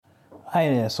Hi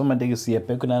there, Somadegis here,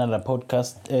 back on another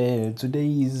podcast. Today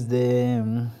is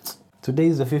the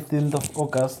 15th of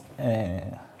August.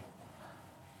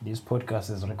 This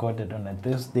podcast is recorded on a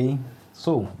Thursday.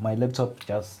 So my laptop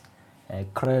just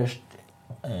crashed.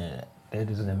 That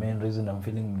is the main reason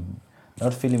I'm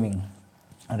not filming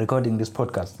and recording this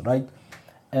podcast, right?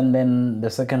 And then the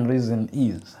second reason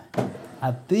is,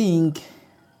 I think,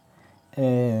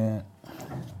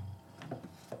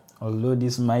 although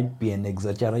this might be an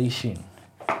exaggeration,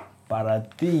 but I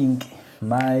think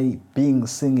my being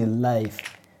single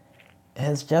life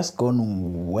has just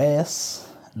gone worse.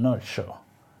 Not sure.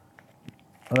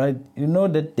 Right? You know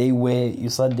that day where you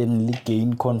suddenly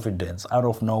gain confidence out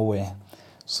of nowhere.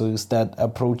 So you start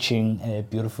approaching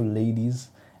beautiful ladies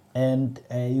and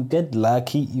you get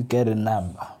lucky, you get a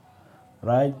number.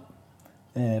 Right?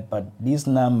 But this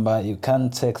number you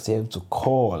can't text, you have to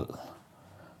call.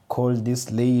 Call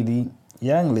this lady,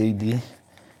 young lady,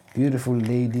 beautiful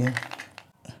lady.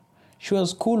 She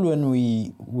was cool when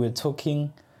we were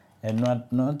talking, and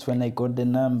not when I got the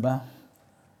number.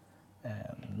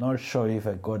 Not sure if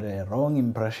I got a wrong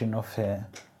impression of her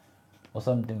or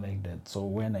something like that. So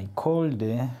when I called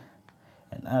her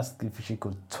and asked if she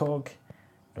could talk,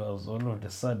 there was all of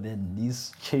a sudden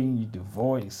this changed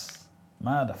voice.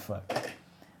 Motherfucker.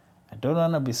 I don't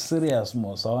want to be serious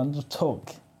more, so I want to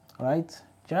talk, right?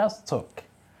 Just talk.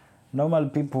 Normal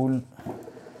people,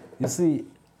 you see,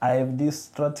 I have this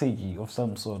strategy of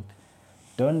some sort.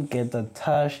 Don't get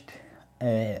attached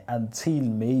until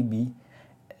maybe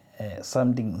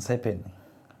something is happening,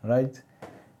 right?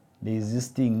 The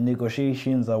existing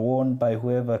negotiations are won by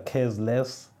whoever cares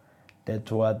less.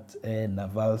 That's what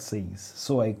Naval says.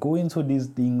 So I go into these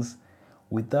things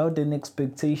without any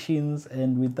expectations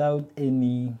and without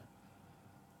any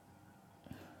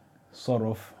sort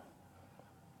of,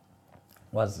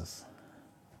 what's this?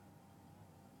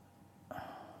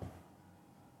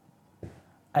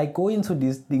 I go into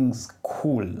these things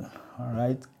cool, all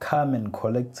right, calm and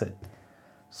collected.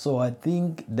 So I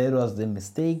think that was the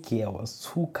mistake here. I was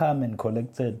too calm and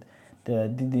collected that I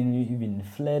didn't even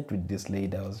flirt with this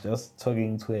lady. I was just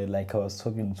talking to her like I was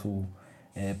talking to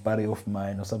a buddy of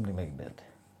mine or something like that.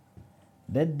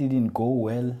 That didn't go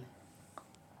well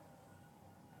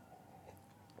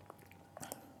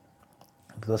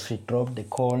because she dropped the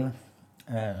call.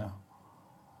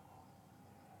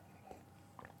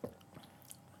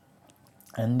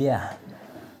 And yeah,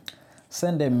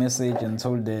 sent a message and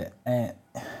told her, I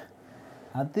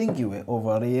think you were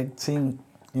overreacting.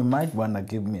 You might want to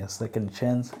give me a second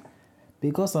chance.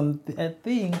 Because I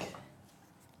think,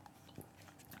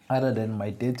 other than my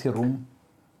dirty room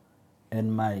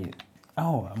and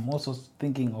I'm also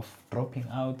thinking of dropping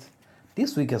out.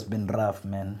 This week has been rough,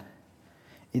 man.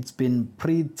 It's been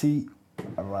pretty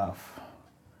rough.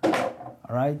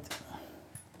 Alright?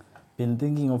 Been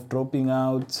thinking of dropping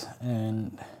out,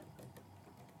 and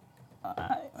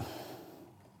I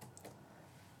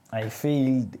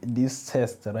failed this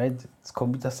test, right? It's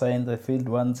computer science. I failed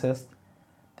one test.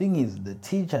 Thing is, the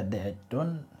teacher there,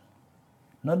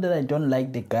 not that I don't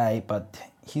like the guy, but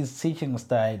his teaching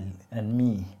style and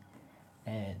me,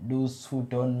 those who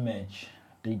don't match,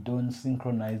 they don't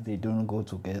synchronize, they don't go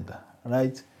together,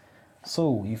 right?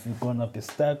 So if you're gonna be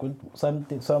stuck with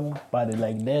somebody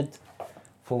like that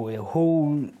for a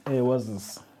whole, what's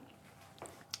this?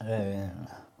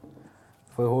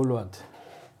 For a whole what?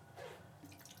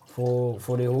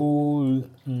 For the whole,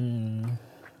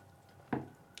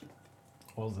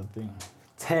 what's the thing?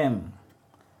 Term,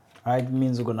 right?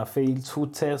 Means you're gonna fail 2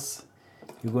 tests.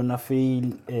 You're gonna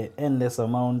fail endless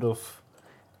amount of,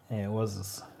 what's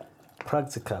this?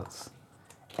 Practicals,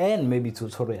 and maybe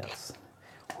tutorials,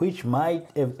 which might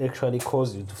have actually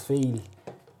caused you to fail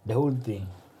the whole thing,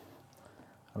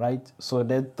 right? So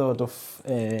that thought of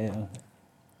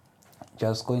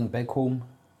just going back home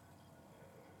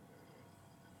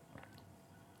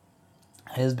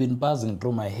has been buzzing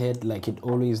through my head like it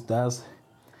always does.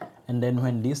 And then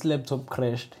when this laptop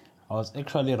crashed, I was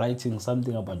actually writing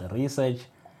something about the research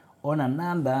on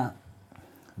another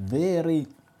very,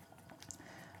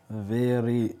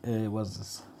 very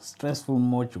stressful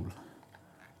module.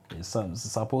 It's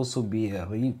supposed to be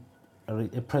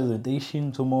a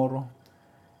presentation tomorrow,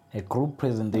 a group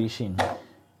presentation.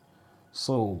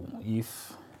 So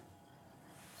if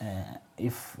I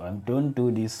don't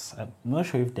do this, I'm not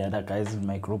sure if the other guys in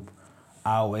my group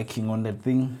are working on the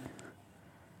thing.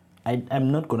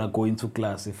 I'm not gonna go into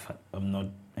class if I'm not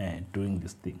doing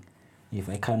this thing. If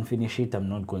I can't finish it, I'm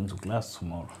not going to class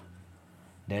tomorrow.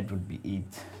 That would be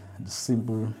it. The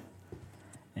simple.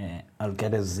 I'll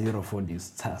get a 0 for this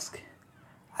task.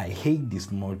 I hate this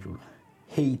module.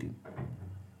 Hate it.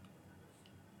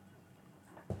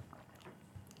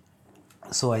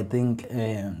 So I think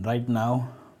right now,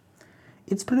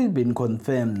 it's pretty been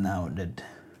confirmed now that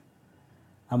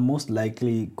I'm most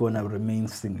likely gonna remain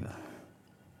single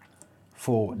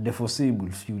for the foreseeable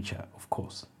future, of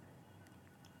course.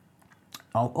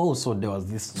 Also, there was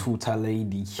this tutor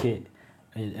lady here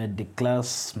at the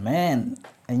class. Man,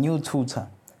 a new tutor.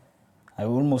 I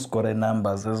almost got her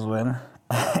numbers as well.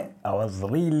 I was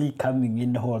really coming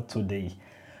in hot today.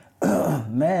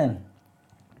 Man,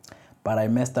 but I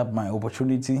messed up my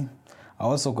opportunity. I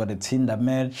also got a Tinder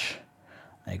match.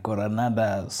 I got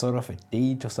another sort of a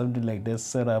date or something like that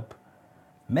set up.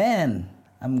 Man,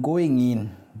 I'm going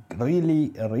in.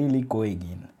 Really, really going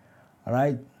in.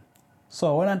 Alright? So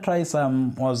I wanna try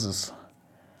some, what's this?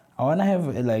 I wanna have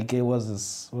like a, what's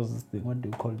this thing? What do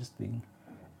you call this thing?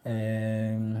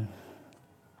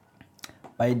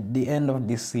 By the end of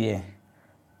this year,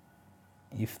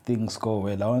 if things go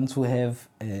well, I want to have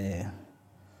a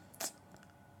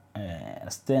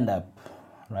stand up,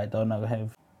 right? I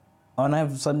wanna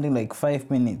have something like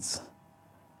 5 minutes,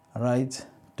 right?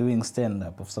 Doing stand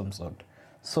up of some sort.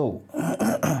 So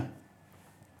I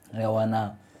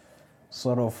wanna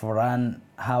sort of run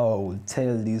how I will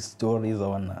tell these stories. I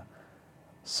wanna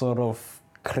sort of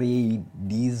create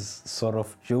these sort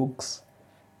of jokes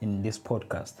in this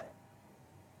podcast.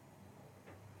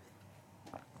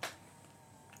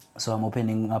 So I'm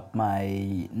opening up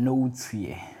my notes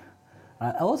here.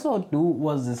 I also do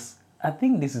was this. I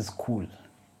think this is cool,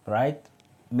 right?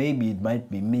 Maybe it might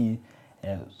be me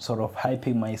sort of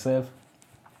hyping myself,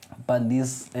 but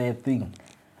this thing,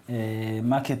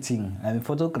 marketing. I'm a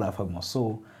photographer,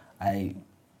 so I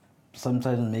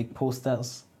sometimes make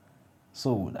posters.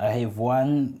 So I have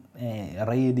one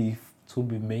ready to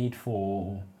be made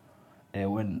for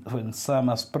when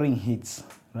summer, spring hits,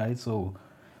 right? So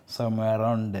somewhere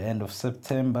around the end of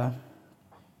September,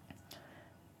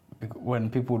 when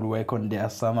people work on their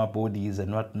summer bodies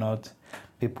and whatnot,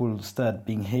 people start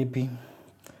being happy.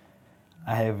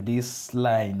 I have this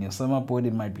line: your summer body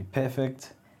might be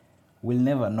perfect. We'll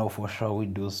never know for sure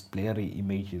with those blurry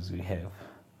images we have,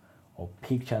 or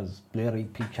pictures, blurry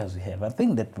pictures we have. I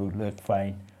think that will work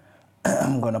fine.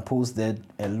 I'm gonna post that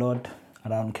a lot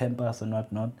around campus and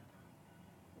whatnot.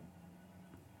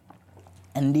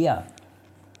 And yeah,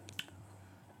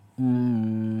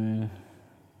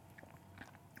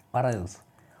 what else?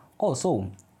 Oh,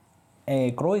 so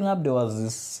growing up, there was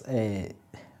this,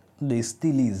 there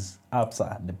still is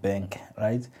ABSA, the bank,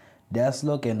 right? Their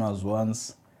slogan was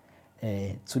once,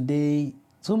 today,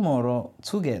 tomorrow,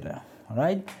 together,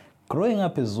 right? Growing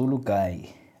up a Zulu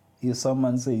guy, if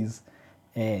someone says,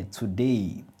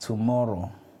 today,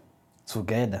 tomorrow,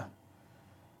 together,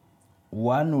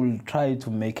 one will try to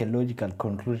make a logical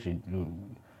conclusion.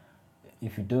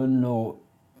 If you don't know,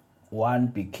 one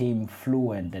became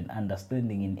fluent and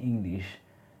understanding in English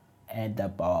at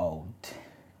about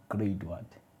grade what?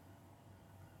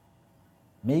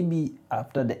 Maybe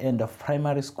after the end of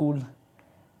primary school,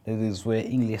 that is where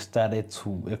English started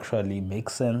to actually make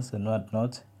sense and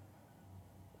whatnot.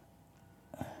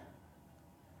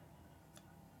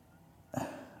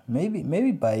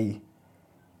 Maybe by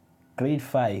grade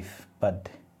 5, but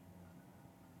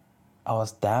I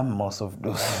was dumb most of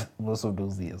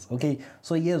those years. Okay,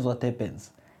 so here's what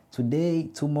happens: today,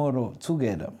 tomorrow,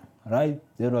 together. Right?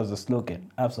 That was the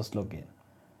slogan, ABSA slogan.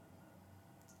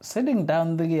 Sitting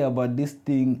down thinking about this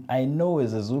thing, I know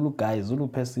as a Zulu guy, Zulu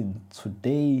person,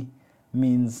 today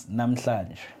means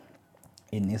namhlanje.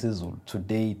 In isiZulu,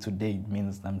 today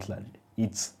means namhlanje.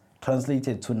 It's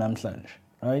translated to namhlanje,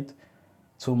 right?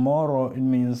 Tomorrow, it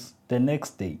means the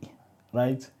next day,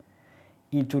 right?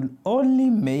 It will only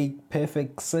make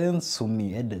perfect sense to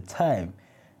me at the time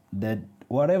that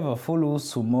whatever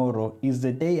follows tomorrow is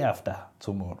the day after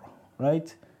tomorrow,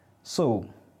 right? So,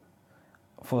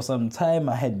 for some time,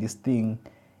 I had this thing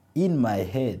in my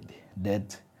head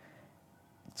that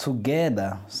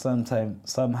together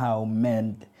somehow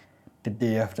meant the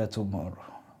day after tomorrow.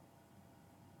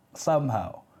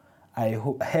 Somehow, I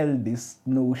held this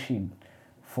notion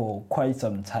for quite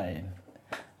some time.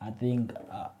 I think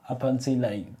up until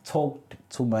I told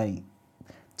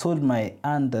my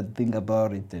aunt that thing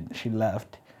about it, and she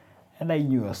laughed, and I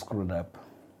knew I screwed up.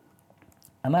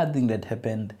 Another thing that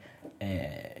happened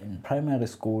in primary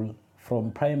school,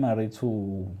 from primary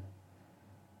to,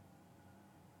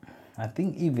 I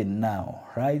think even now,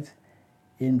 right?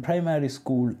 In primary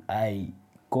school, I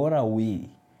got away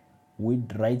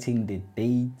with writing the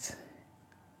date.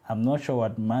 I'm not sure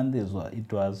what month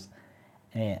it was.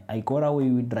 I got away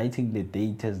with writing the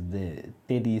date as the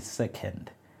 32nd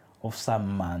of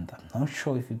some month. I'm not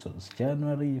sure if it was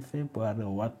January, February,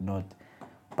 or whatnot.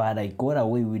 but I got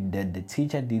away with that. The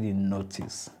teacher didn't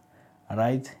notice,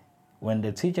 right? When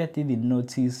the teacher didn't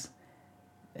notice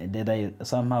that I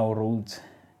somehow wrote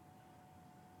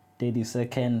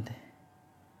 32nd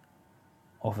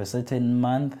of a certain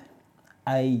month,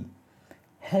 I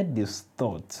had this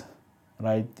thought,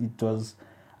 right? It was,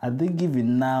 I think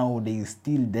even now there is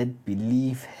still that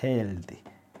belief held.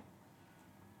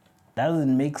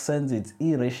 Doesn't make sense, it's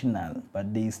irrational,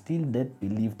 but there is still that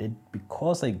belief that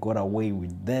because I got away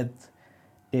with that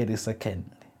 32nd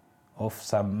of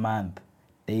some month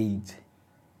date,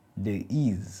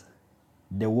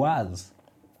 there was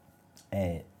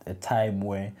a time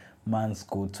where months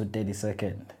go to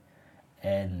 32nd,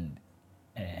 and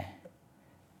there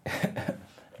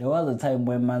was a time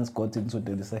when months got into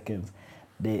 32nd.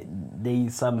 They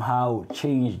somehow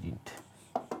changed it.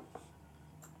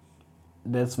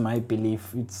 That's my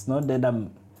belief. It's not that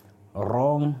I'm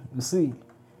wrong. You see,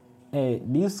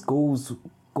 this goes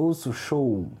to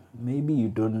show, maybe you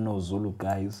don't know Zulu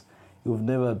guys. You've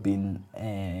never been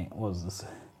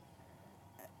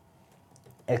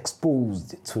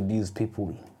exposed to these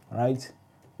people, right?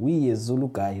 We as Zulu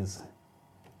guys,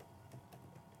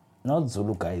 not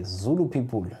Zulu guys, Zulu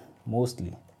people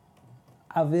mostly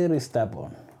are very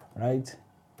stubborn, right?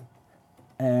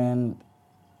 And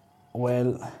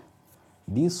well,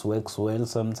 this works well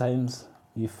sometimes.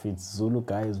 If it's Zulu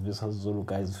guys versus Zulu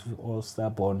guys, if you're all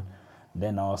stubborn,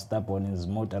 then our stubborn is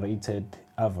moderated,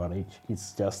 average.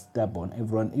 It's just stubborn.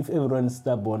 If everyone is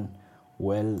stubborn,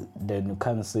 well, then you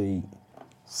can't say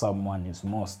someone is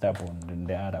more stubborn than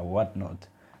the other, whatnot,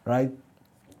 right?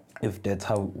 If that's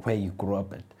where you grew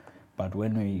up at. But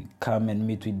when we come and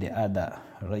meet with the other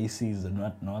races and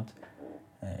whatnot,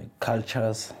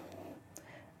 cultures,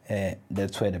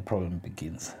 that's where the problem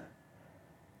begins.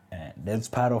 That's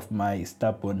part of my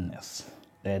stubbornness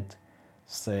that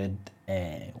said,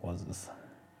 was this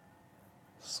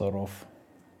sort of,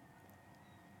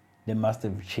 they must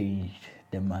have changed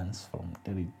the months from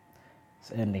 30,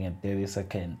 ending at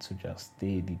 32nd to just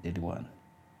 31.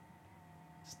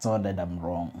 It's not that I'm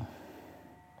wrong.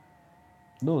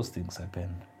 Those things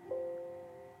happen.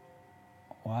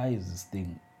 Why is this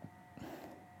thing?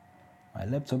 My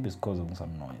laptop is causing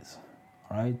some noise,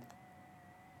 right?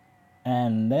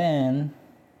 And then,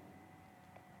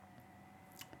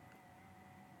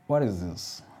 what is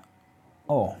this?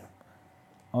 Oh,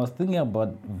 I was thinking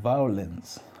about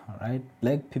violence, right?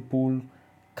 Black people,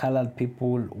 colored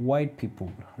people, white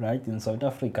people, right? In South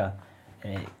Africa,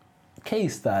 a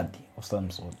case study of some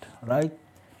sort, right?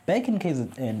 Back in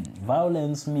KZN,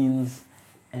 violence means,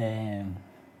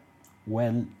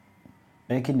 well,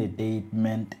 back in the day it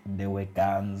meant there were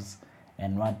guns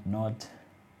and whatnot.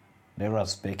 That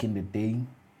was back in the day.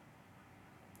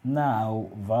 Now,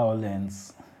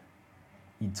 violence,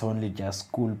 it's only just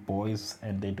school boys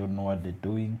and they don't know what they're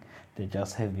doing. They're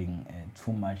just having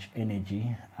too much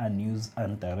energy, unused,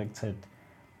 undirected.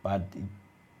 But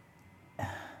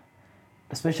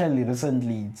especially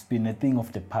recently, it's been a thing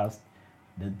of the past,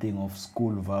 the thing of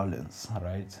school violence,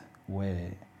 right?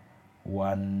 Where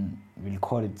one, will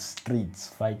call it streets,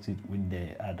 fights it with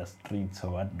the other streets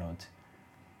or whatnot.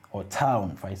 Or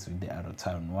town fights with the other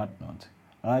town, whatnot,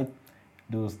 right?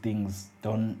 Those things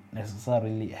don't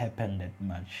necessarily happen that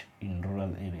much in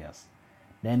rural areas.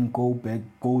 Then go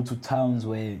to towns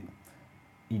where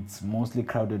it's mostly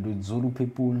crowded with Zulu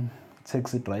people,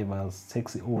 taxi drivers,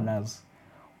 taxi owners.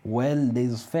 Well,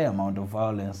 there's a fair amount of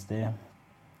violence there.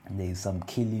 There's some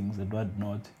killings and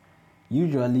whatnot.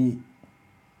 Usually,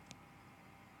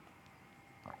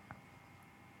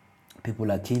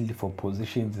 people are killed for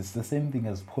positions. It's the same thing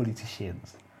as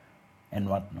politicians and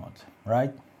whatnot,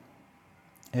 right?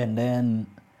 And then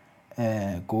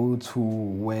go to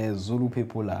where Zulu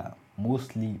people are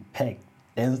mostly packed,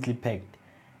 densely packed,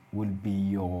 will be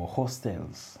your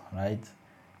hostels, right?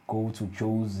 Go to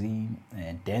Josie,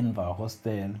 Denver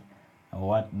hostel, or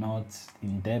whatnot,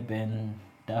 in Durban,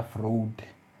 Duff Road,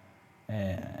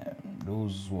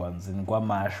 those ones in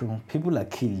Guamashu. People are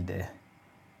killed there.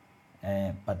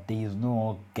 But there is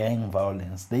no gang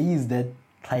violence. There is that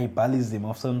tribalism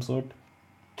of some sort,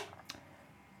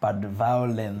 but the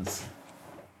violence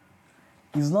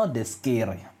is not that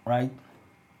scary, right?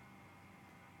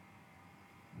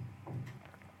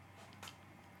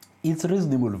 It's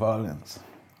reasonable violence,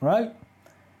 right?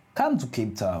 Come to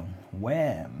Cape Town,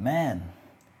 where, man,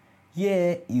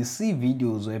 yeah, you see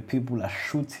videos where people are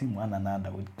shooting one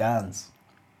another with guns.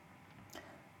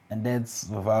 And that's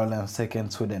violence taken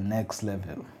to the next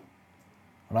level,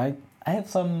 right? I have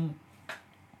some,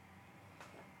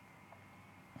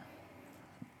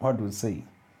 I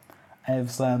have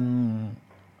some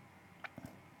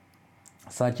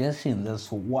suggestions as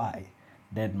to why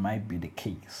that might be the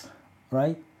case,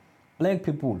 right? Black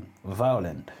people,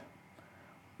 violent.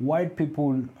 White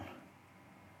people,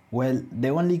 well, the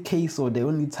only case or the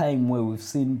only time where we've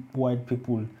seen white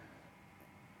people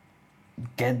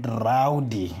get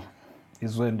rowdy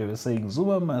is when they were saying,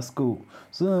 Zuma must go,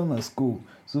 Zuma must go,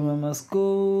 Zuma must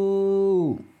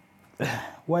go.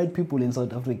 White people in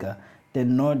South Africa, they're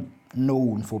not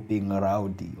known for being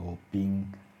rowdy or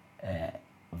being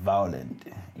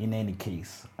violent in any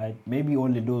case, right? Maybe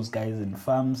only those guys in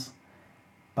farms,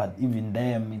 but even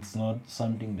them, it's not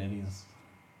something that is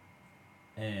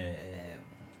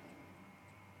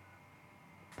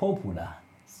popular.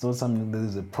 It's not something that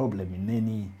is a problem in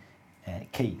any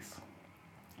case.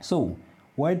 So,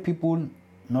 white people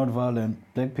not violent,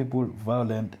 black people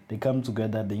violent, they come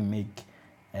together, they make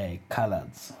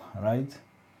colors, right?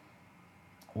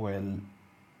 Well,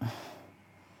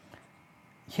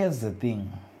 here's the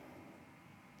thing.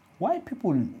 White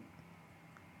people,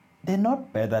 they're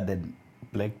not better than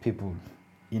black people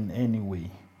in any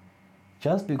way.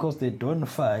 Just because they don't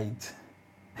fight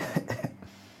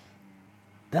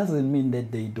doesn't mean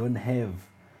that they don't have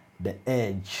the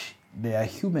edge. They are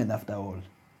human after all,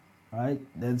 right?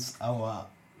 That's our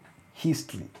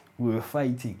history. We were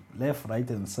fighting left, right,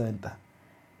 and center.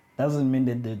 Doesn't mean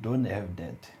that they don't have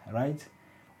that, right?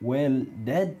 Well,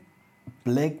 that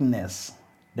blackness,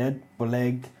 that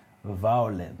black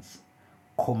violence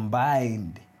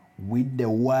combined with the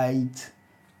white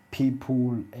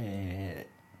people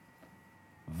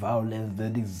violence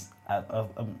that is,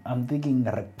 I'm thinking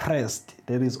repressed,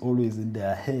 that is always in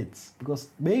their heads. Because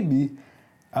maybe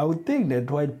I would think that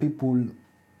white people,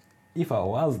 if I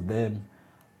was them,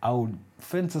 I would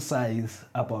fantasize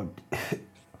about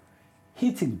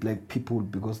hitting black people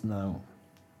because now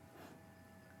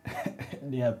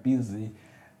they are busy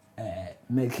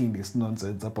making this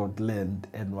nonsense about land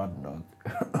and whatnot.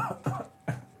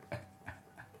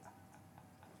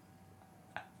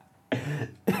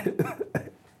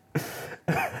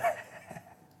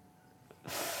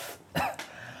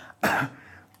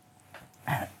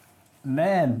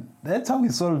 Man, that's how we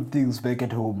solve things back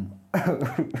at home.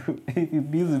 If you're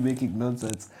busy making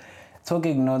nonsense,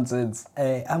 talking nonsense,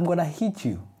 I'm gonna hit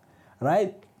you,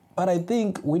 right? But I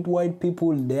think with white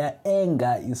people, their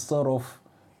anger is sort of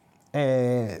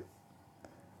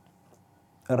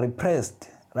repressed,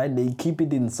 right? They keep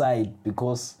it inside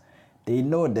because they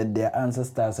know that their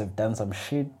ancestors have done some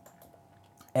shit,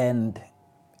 and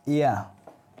yeah,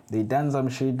 they done some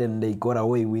shit and they got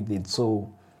away with it. So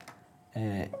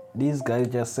these guys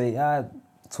just say,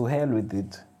 to hell with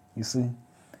it. You see,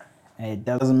 it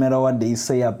doesn't matter what they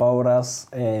say about us.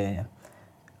 There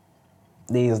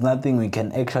is nothing we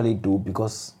can actually do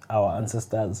because our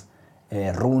ancestors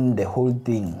ruined the whole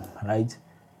thing, right?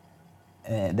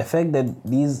 The fact that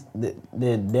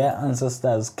their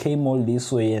ancestors came all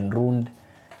this way and ruined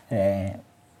and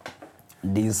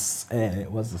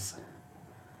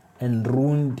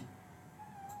ruined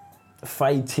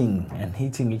fighting and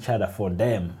hitting each other for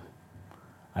them,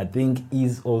 I think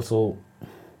is also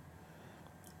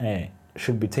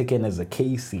should be taken as a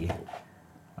case here,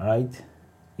 right?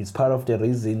 It's part of the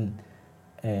reason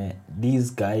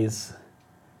these guys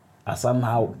are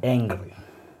somehow angry,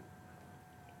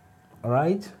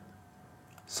 right?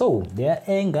 So their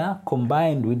anger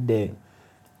combined with the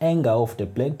anger of the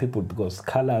black people, because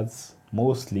colors,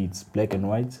 mostly it's black and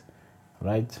white,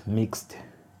 right, mixed.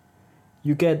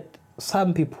 You get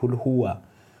some people who are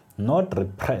not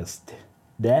repressed.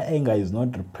 Their anger is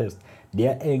not repressed.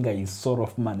 Their anger is sort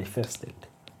of manifested.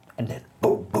 And then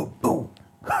boom, boom, boom.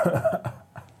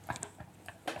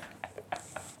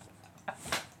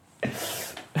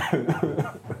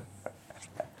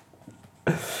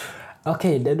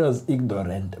 Okay, that was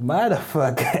ignorant.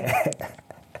 Motherfucker.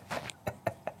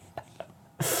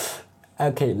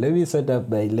 Okay, let me set up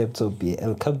my laptop here.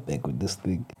 I'll come back with this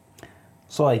thing.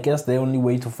 So I guess the only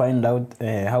way to find out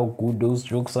how good those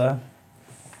jokes are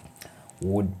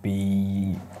would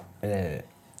be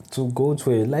to go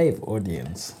to a live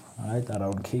audience, right,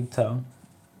 around Cape Town.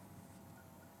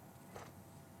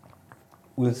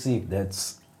 We'll see if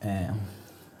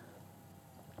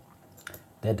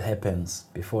that happens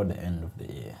before the end of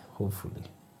the year, hopefully.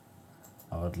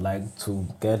 I would like to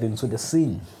get into the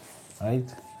scene, right?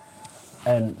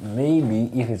 And maybe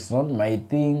if it's not my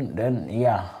thing, then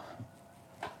yeah.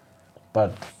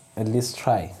 But at least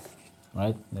try,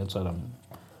 right? That's what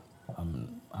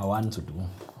I want to do,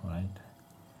 right?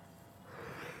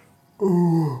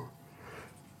 Oh,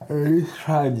 at least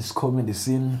try this comedy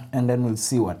scene, and then we'll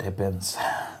see what happens,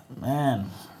 man.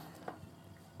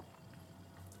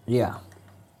 Yeah.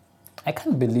 I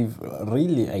can't believe,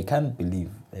 really, I can't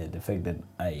believe the fact that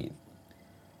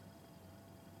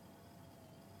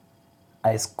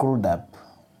I screwed up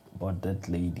about that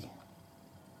lady.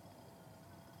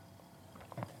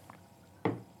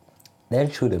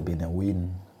 That should have been a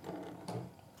win.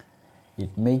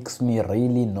 It makes me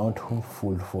really not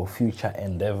hopeful for future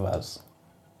endeavors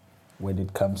when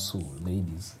it comes to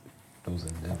ladies, those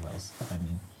endeavors. I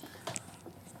mean,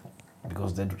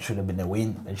 because that should have been a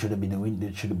win. That should have been a win.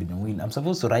 That should have been a win. I'm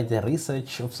supposed to write a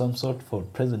research of some sort for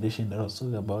presentation that I was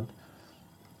talking about.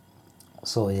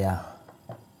 So yeah,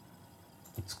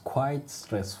 it's quite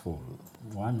stressful.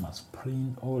 One must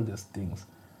print all these things.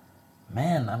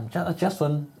 Man, I'm just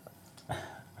on.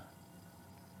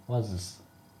 What's this?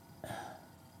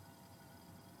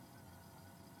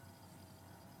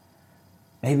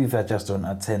 Maybe if I just don't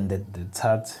attend the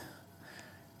TAT,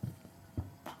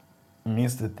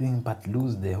 miss the thing, but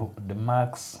lose the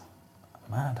marks.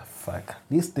 Motherfucker.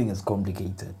 This thing is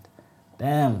complicated.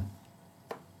 Damn.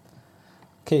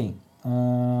 Okay.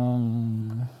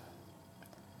 I'm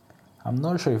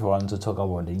not sure if I want to talk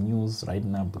about the news right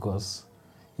now, because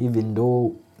even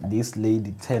though this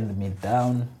lady turned me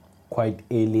down quite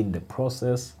early in the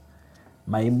process,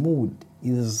 my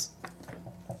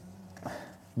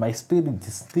spirit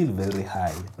is still very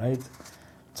high, right?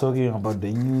 Talking about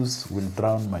the news will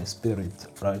drown my spirit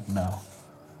right now,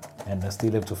 and I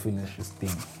still have to finish this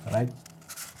thing, right?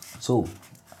 So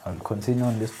I'll continue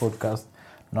on this podcast,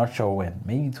 not sure when,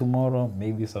 maybe tomorrow,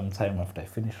 maybe sometime after I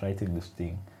finish writing this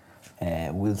thing.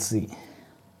 We'll see.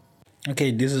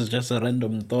 Okay, this is just a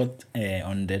random thought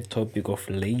on the topic of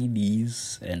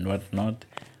ladies and whatnot.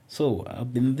 So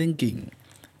I've been thinking,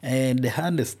 the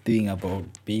hardest thing about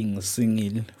being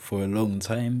single for a long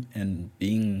time and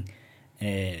being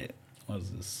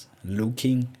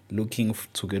looking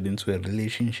to get into a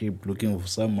relationship, looking for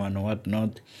someone or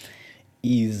whatnot,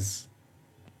 is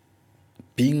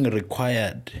being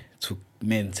required to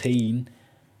maintain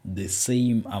the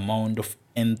same amount of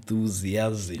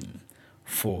enthusiasm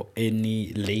for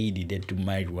any lady that you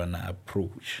might want to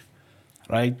approach,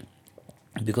 right?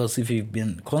 Because if you've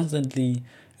been constantly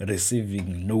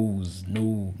receiving no's,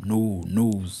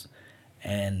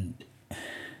 and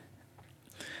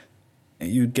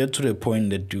you get to the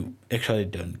point that you actually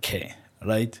don't care,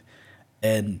 right?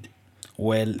 And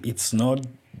well, it's not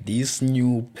this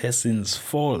new person's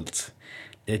fault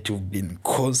that you've been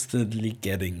constantly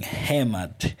getting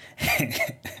hammered.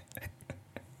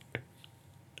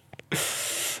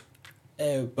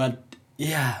 But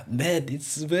yeah, man,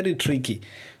 it's very tricky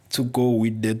to go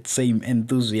with that same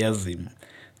enthusiasm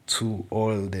to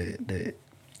all the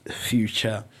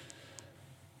future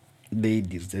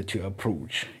ladies that you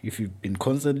approach. If you've been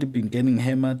constantly getting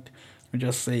hammered, you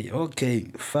just say, okay,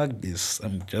 fuck this,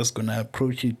 I'm just gonna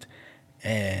approach it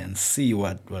and see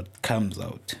what comes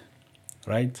out,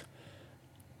 right?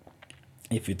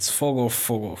 If it's fuck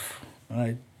off,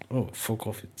 right? Oh, fuck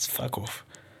off, it's fuck off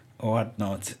or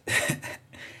whatnot.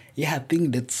 Yeah, I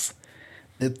think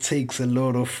that takes a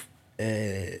lot of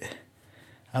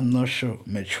I'm not sure,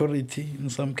 maturity in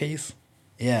some case.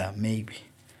 Yeah, maybe.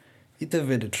 It's a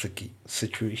very tricky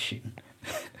situation.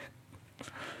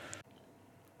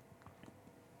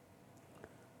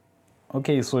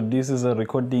 Okay, so this is a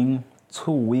recording 2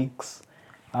 weeks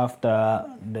after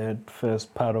the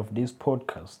first part of this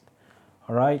podcast.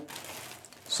 All right.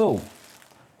 So,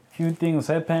 few things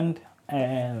happened,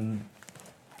 and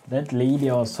that lady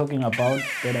I was talking about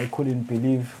that I couldn't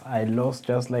believe I lost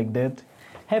just like that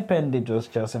happened. It was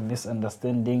just a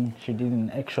misunderstanding. She didn't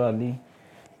actually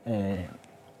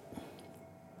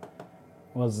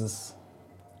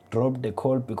drop the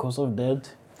call because of that,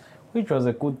 which was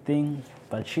a good thing,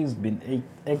 but she's been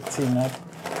acting up.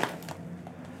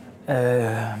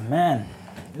 Man,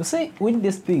 you see, with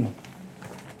this thing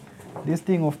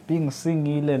of being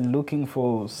single and looking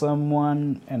for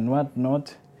someone and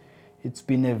whatnot, it's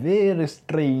been a very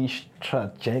strange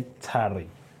trajectory.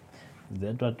 Is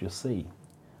that what you say?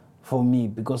 For me,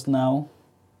 because now,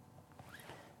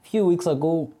 a few weeks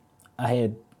ago, I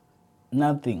had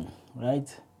nothing,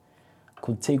 right?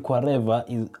 Could take whatever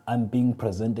I'm being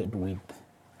presented with,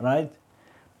 right?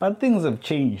 But things have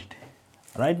changed.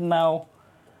 Right now,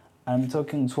 I'm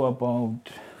talking to about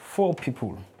 4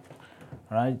 people,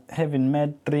 right? Having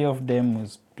met 3 of them,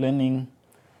 is planning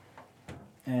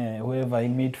whoever I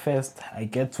meet first, I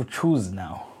get to choose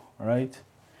now, right?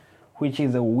 Which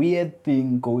is a weird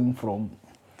thing, going from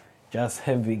just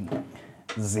having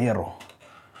 0.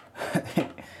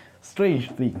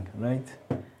 Strange thing, right?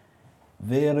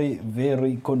 Very,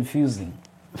 very confusing.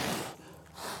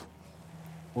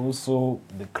 Also,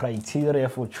 the criteria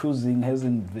for choosing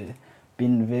hasn't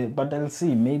been very, but I'll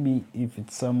see, maybe if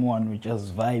it's someone we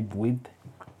just vibe with.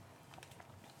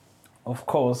 Of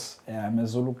course, I'm a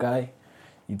Zulu guy.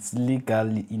 It's legal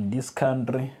in this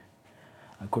country.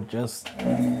 I could just,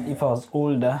 if I was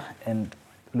older and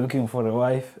looking for a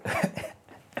wife,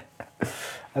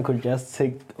 I could just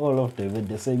take all of them at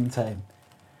the same time.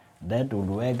 That would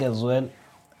work as well.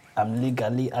 I'm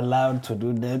legally allowed to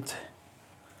do that.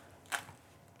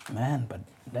 Man, but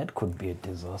that could be a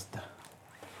disaster.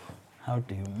 How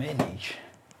do you manage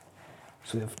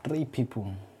to have 3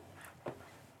 people?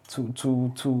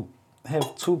 To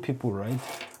have 2 people, right?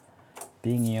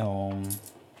 Being your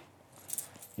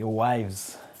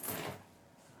wives.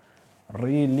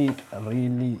 Really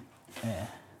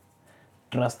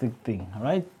drastic thing,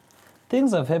 right?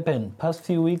 Things have happened past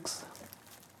few weeks.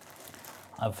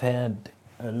 I've had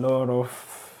a lot of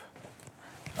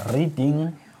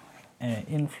reading,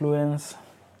 influence,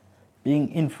 being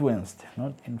influenced,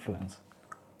 not influenced,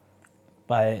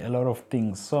 by a lot of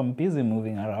things. So I'm busy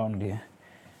moving around here.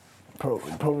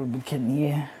 Probably can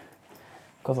hear,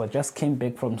 because I just came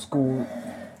back from school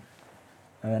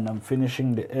and I'm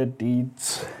finishing the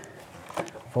edits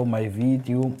for my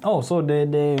video. Oh, so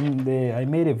I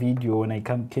made a video when I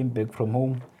came back from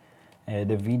home.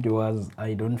 The video was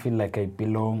I don't feel like I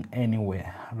belong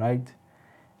anywhere, right?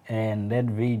 And that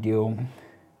video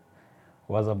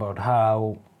was about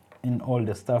how in all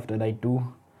the stuff that I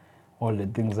do, all the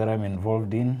things that I'm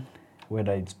involved in,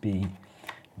 whether it's be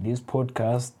this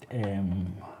podcast,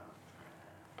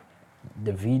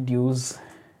 the videos,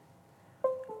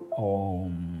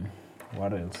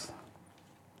 what else?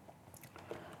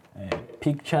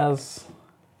 Pictures,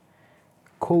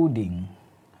 coding,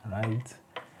 right?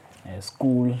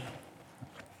 School,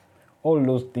 all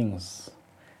those things.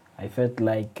 I felt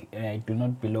like I do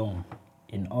not belong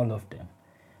in all of them.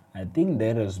 I think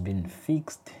that has been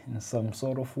fixed in some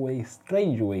sort of way,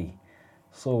 strange way.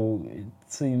 So it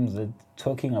seems that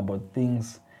talking about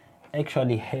things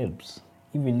actually helps,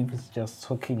 even if it's just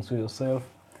talking to yourself,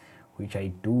 which I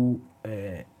do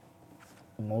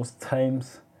most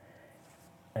times,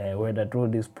 whether through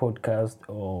this podcast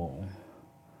or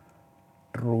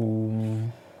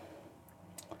through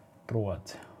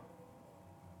what?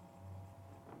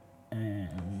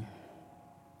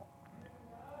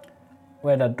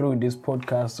 Whether through this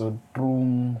podcast or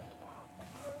through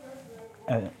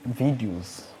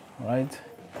videos, right?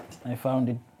 I found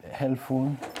it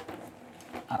helpful.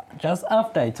 Just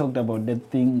after I talked about that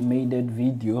thing, made that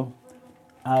video,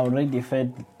 I already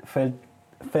felt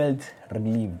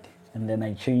relieved, and then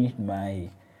I changed my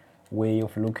way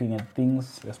of looking at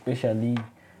things, especially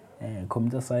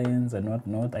computer science and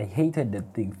whatnot. I hated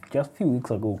that thing just a few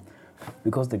weeks ago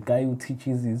because the guy who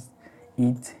teaches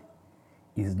it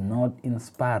is not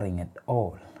inspiring at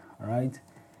all, right?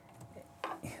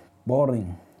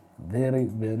 Boring, very,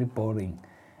 very boring.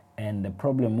 And the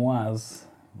problem was,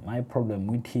 my problem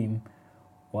with him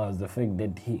was the fact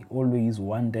that he always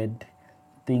wanted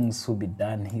things to be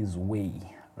done his way,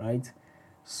 right?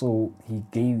 So he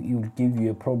will give you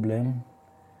a problem.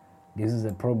 This is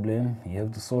a problem, you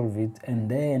have to solve it, and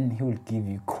then he will give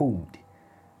you code,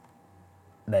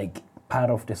 like part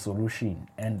of the solution.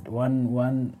 And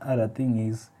one other thing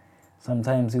is,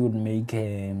 sometimes he would make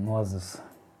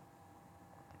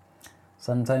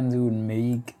Sometimes he would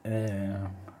make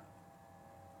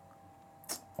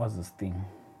what's this thing?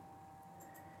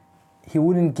 He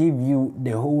wouldn't give you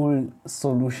the whole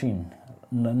solution,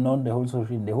 not the whole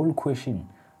solution, the whole question.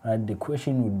 Right? The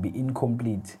question would be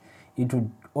incomplete. It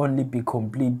would only be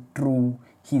complete through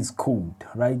his code,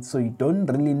 right? So you don't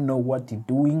really know what you're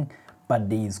doing, but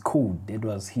there is code. That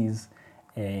was his.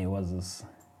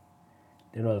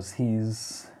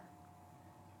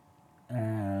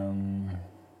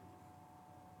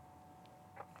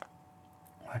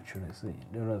 What should I say?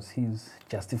 That was his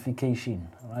justification,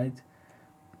 right?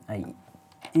 I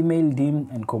emailed him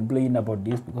and complained about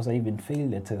this because I even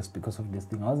failed the test because of this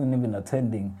thing. I wasn't even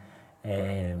attending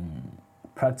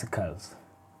practicals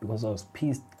because I was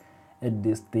pissed at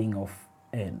this thing of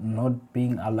not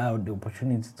being allowed the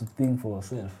opportunity to think for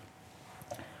yourself.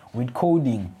 With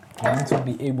coding, I want to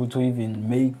be able to even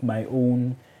make my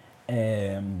own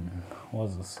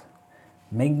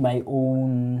make my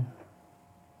own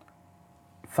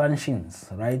functions,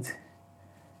 right?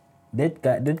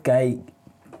 That guy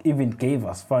even gave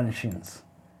us function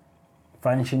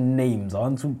names. I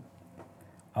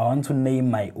want to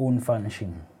name my own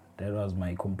function. That was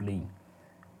my complaint.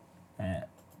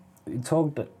 We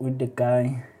talked with the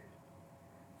guy.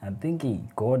 I think he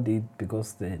got it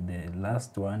because the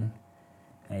last one,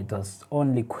 it was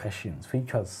only questions,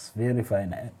 which was very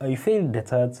fine. I failed the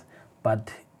test,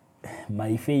 but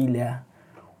my failure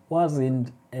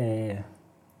wasn't a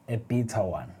bitter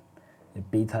one, a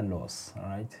bitter loss, all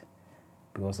right?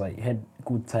 Because I had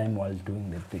good time while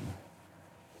doing the thing.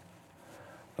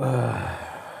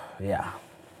 Yeah,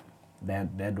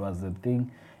 that was the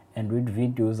thing. And with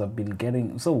videos, I've been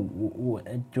getting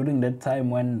during that time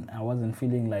when I wasn't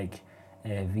feeling like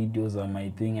videos are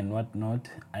my thing and whatnot,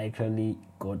 I actually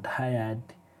got hired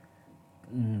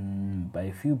by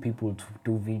a few people to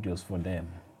do videos for them.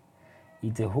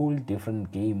 It's a whole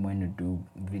different game when you do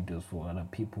videos for other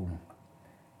people.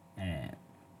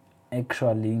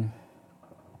 Actually,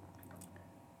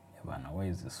 where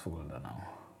is this folder now?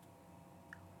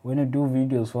 When you do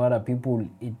videos for other people,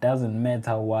 it doesn't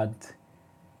matter what,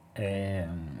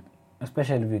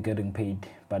 especially if you're getting paid.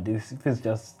 But if it's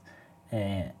just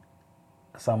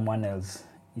someone else,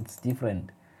 it's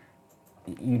different.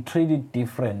 You treat it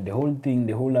different. The whole thing,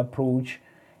 the whole approach,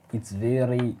 it's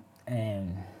very,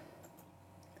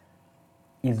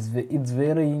 it's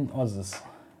very,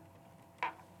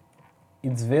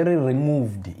 it's very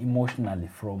removed emotionally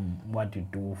from what you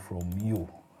do from you,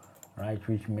 right?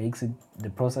 Which makes it,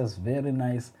 the process very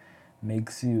nice,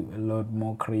 makes you a lot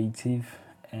more creative,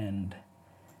 and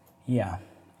yeah,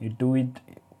 you do it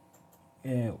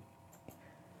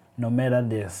no matter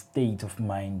the state of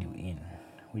mind you're in,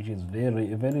 which is a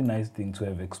very nice thing to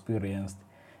have experienced,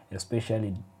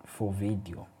 especially for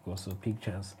video, because of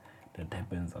pictures that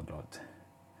happens a lot.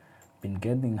 Been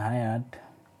getting hired,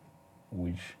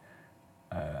 which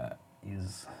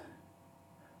is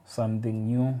something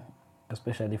new,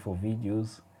 especially for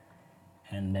videos.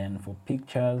 And then for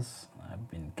pictures, I've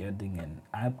been getting an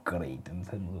upgrade in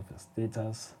terms of the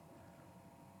status.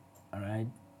 All right,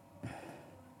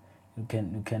 you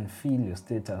can feel your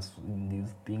status in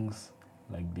these things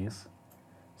like this.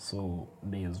 So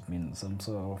there's been some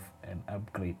sort of an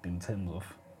upgrade in terms of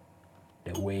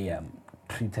the way I'm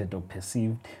treated or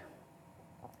perceived,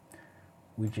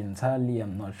 which entirely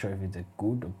I'm not sure if it's a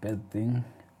good or bad thing,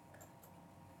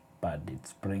 but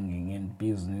it's bringing in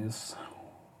business,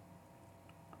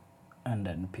 and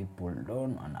then people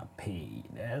don't wanna pay.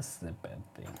 That's the bad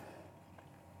thing.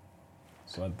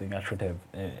 So I think I should have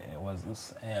was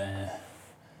this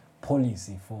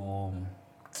policy for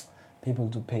people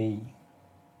to pay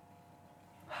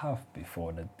half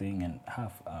before the thing and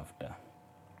half after,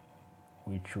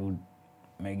 which would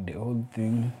make the whole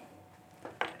thing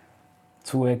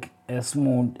to work as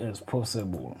smooth as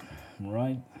possible,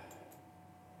 right?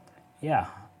 Yeah,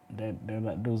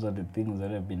 those are the things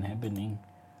that have been happening.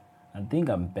 I think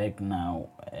I'm back now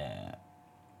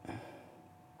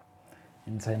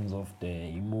in terms of the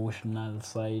emotional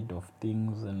side of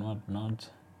things and whatnot.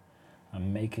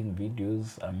 I'm making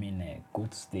videos, I'm in a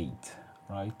good state,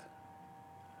 right?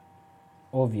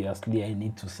 Obviously, I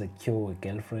need to secure a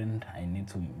girlfriend. I need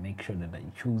to make sure that I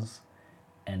choose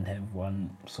and have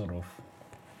one sort of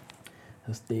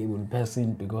a stable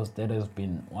person, because that has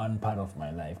been one part of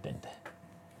my life that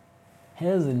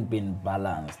hasn't been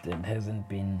balanced and hasn't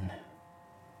been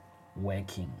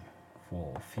working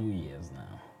for a few years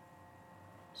now.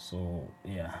 So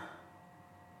yeah,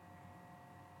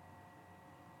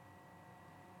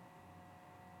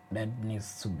 that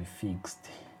needs to be fixed.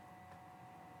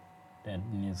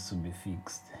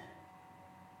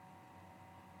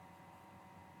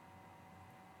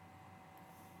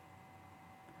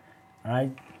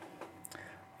 Right?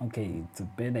 Okay, it's a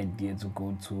bad idea to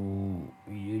go to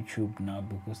YouTube now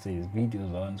because there's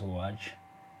videos I want to watch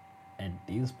at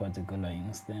this particular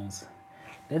instance.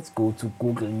 Let's go to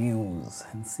Google News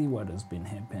and see what has been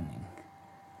happening.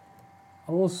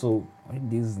 Also, with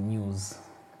this news,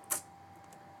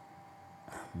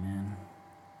 man,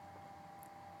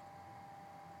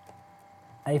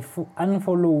 I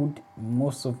unfollowed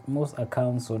most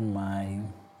accounts on my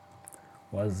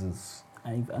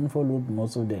I've unfollowed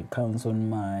most of the accounts on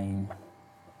my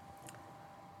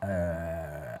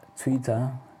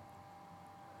Twitter,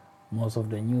 most of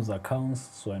the news accounts,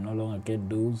 so I no longer get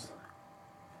those.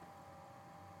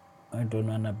 I don't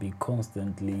want to be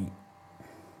constantly.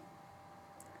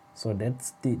 So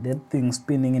that thing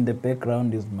spinning in the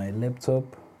background is my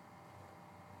laptop.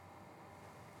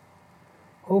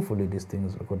 Hopefully this thing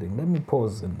is recording. Let me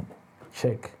pause and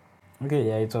check. Okay,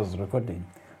 yeah, it was recording.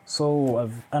 So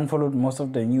I've unfollowed most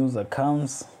of the news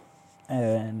accounts,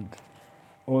 and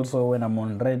also when I'm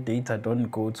on Reddit, I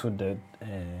don't go to that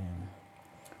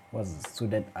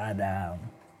that other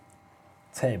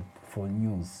tab for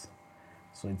news.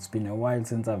 So it's been a while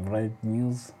since I've read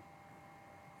news,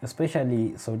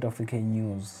 especially South African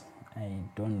news. I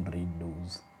don't read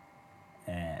those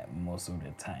most of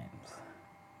the times.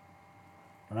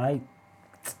 Right?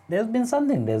 There's things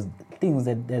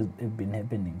that have been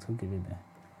happening. So give it there.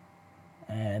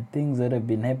 things that have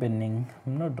been happening.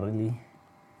 I'm not really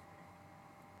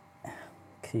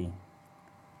okay.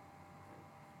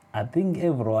 I think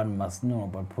everyone must know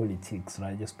about politics,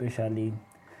 right? Especially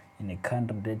in a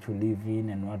country that you live in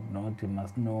and whatnot. You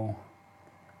must know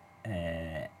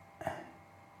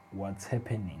what's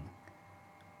happening,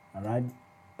 all right?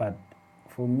 But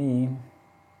for me,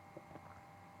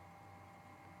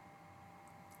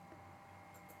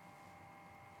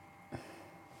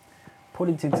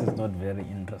 politics is not very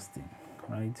interesting,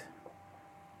 right?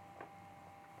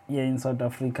 Yeah, in South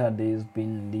Africa, there's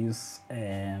been this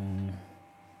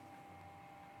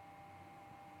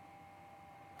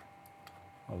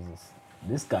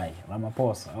this guy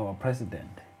Ramaphosa, our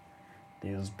president.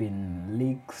 There's been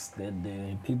leaks that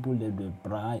the people that were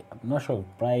bribed, I'm not sure if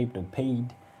bribed or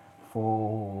paid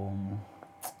for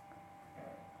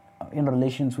in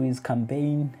relation to his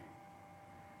campaign,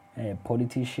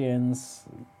 politicians,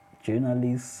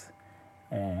 journalists,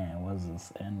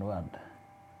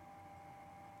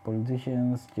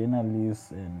 politicians,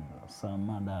 journalists, and some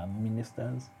other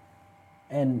ministers,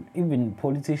 and even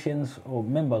politicians or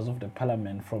members of the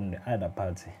parliament from the other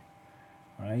party,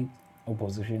 right?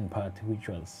 Opposition party, which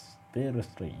was very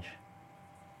strange.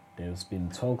 There's been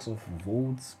talks of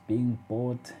votes being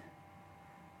bought,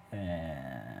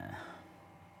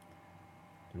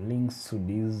 links to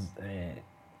these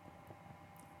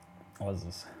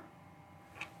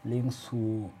links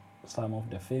to some of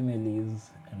the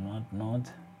families and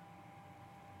whatnot,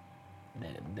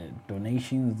 the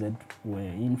donations that were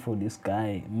in for this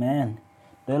guy. Man,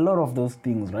 there are a lot of those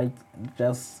things, right?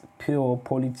 Just pure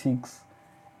politics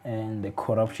and the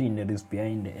corruption that is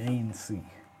behind the ANC.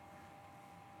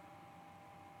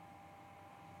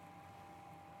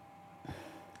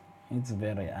 It's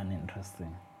very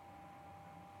uninteresting.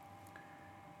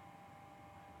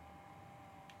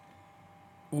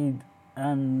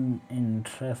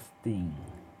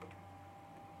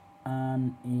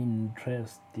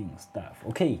 Uninteresting stuff.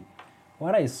 Okay,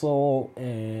 what I saw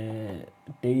few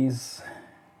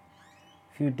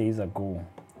days ago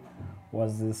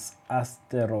was this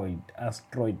asteroid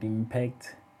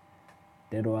impact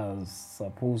that was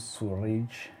supposed to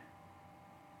reach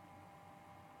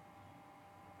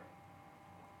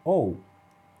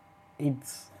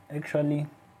it's actually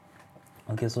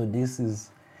okay. So this is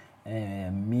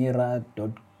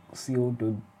mirror.co.uk.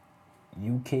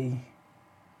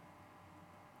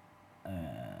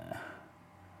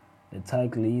 The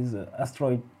title is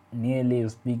asteroid nearly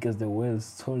as big as the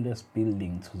world's tallest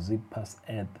building to zip past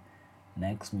Earth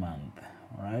next month,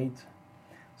 right?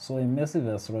 So a massive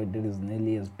asteroid that is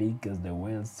nearly as big as the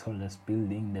world's tallest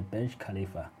building, the Burj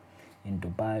Khalifa in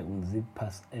Dubai, will zip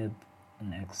past Earth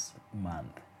next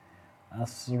month.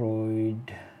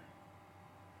 Asteroid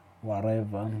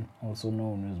whatever, also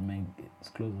known as make its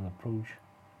closest approach.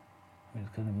 It's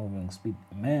kind of moving speed.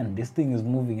 Man, this thing is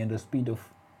moving at the speed of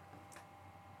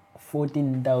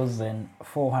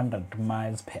 14,400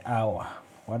 miles per hour.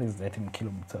 What is that in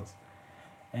kilometers?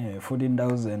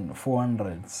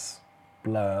 14,400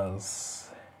 plus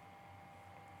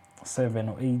 7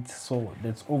 or 8, so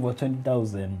that's over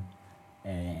 20,000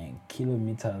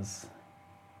 kilometers.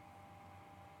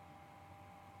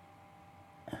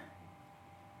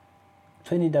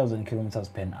 20,000 kilometers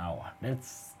per hour.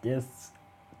 That's just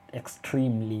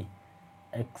extremely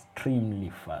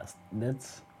fast.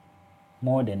 That's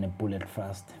more than a bullet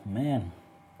fast, man.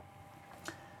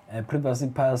 Previously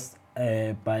passed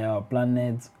by our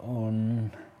planet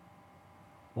on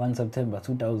 1 September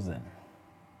 2000.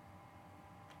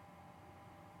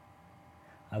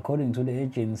 According to the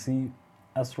agency,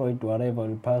 asteroid whatever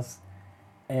will pass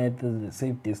at the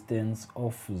safe distance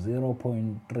of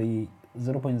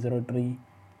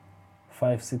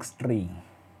 0.03563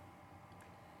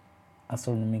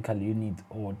 astronomical units,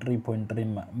 or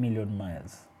 3.3 million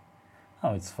miles.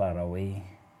 Oh, it's far away.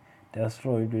 The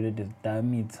asteroid with a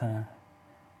diameter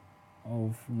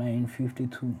of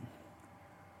 952.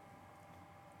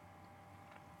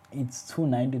 It's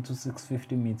 290 to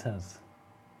 650 meters.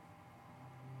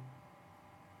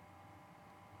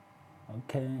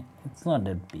 Okay, it's not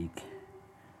that big.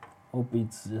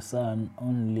 Orbits the sun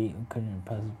only occasionally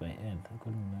passes by Earth,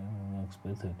 according to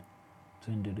expected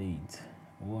 28.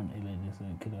 One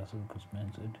alien killer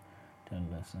circumstances 10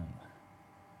 lessons.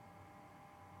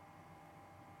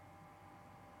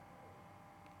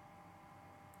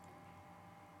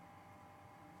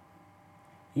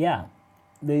 Yeah,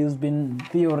 there's been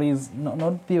theories,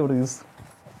 not theories,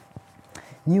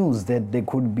 news that there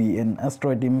could be an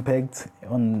asteroid impact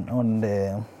on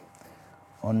the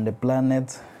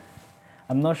planet.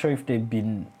 I'm not sure if they've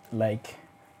been like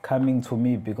coming to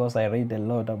me, because I read a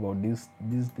lot about these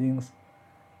things,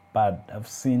 but I've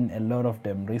seen a lot of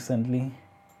them recently.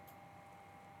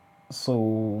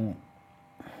 So,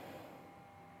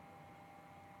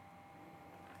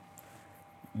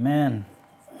 man,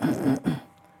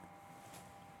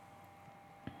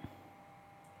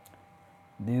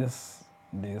 this,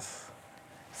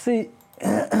 see,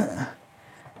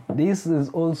 this is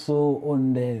also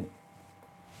on the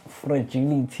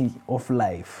fragility of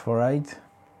life, right?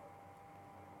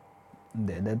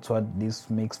 That's what this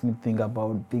makes me think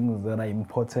about things that are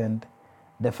important.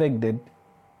 The fact that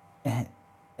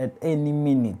at any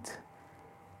minute,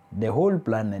 the whole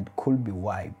planet could be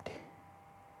wiped,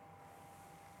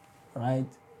 right?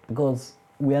 Because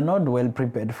we are not well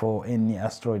prepared for any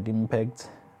asteroid impact.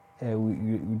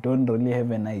 We don't really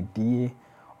have an idea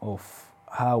of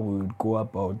how we would go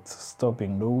about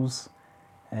stopping those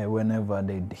whenever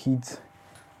they hit.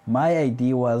 My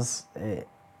idea was,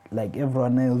 like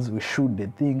everyone else, we shoot the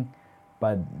thing,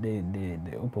 but the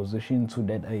opposition to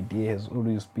that idea has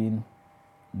always been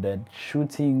that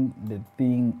shooting the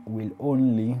thing will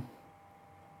only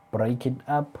break it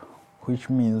up, which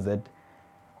means that,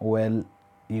 well,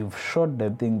 you've shot the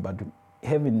thing but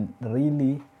haven't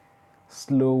really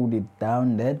slowed it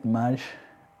down that much,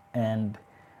 and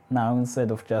now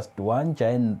instead of just one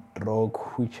giant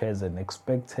rock which has an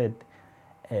expected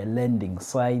landing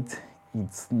site,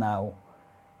 it's now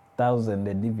thousands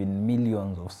and even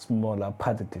millions of smaller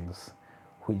particles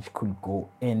which could go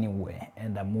anywhere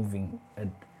and are moving at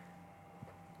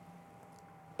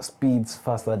speeds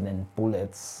faster than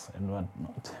bullets and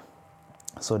whatnot.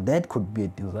 So that could be a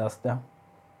disaster.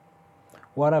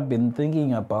 What I've been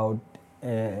thinking about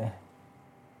is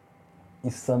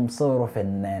some sort of a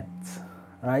net,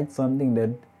 right? Something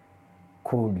that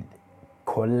could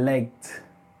collect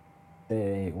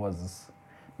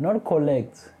not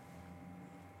collect.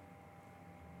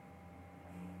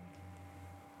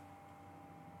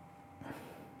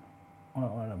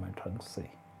 What am I trying to say?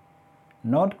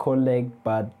 Not collect,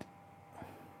 but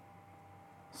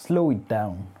slow it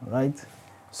down, right?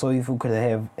 So if we could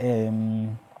have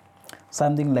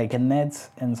something like a net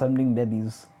and something that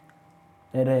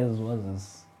has what?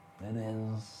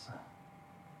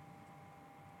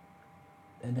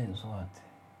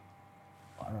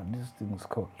 What are these things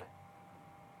called?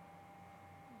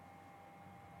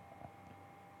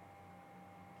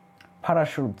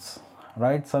 Parachutes,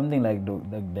 right? Something like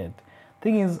that.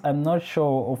 Thing is, I'm not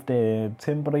sure of the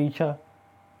temperature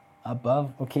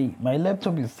above. Okay, my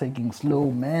laptop is taking slow,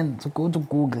 man, to go to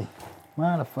Google.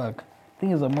 Motherfucker.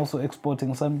 Thing is, I'm also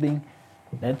exporting something.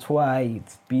 That's why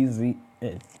it's busy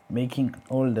making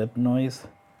all that noise.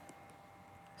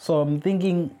 So I'm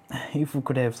thinking if we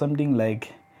could have something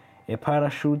like a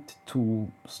parachute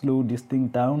to slow this thing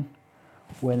down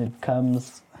when it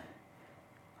comes.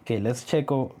 Okay, let's check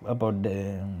about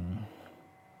the.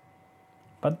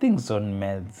 But things don't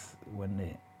melt when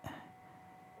they.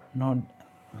 Not.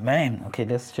 Man, okay,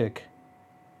 let's check.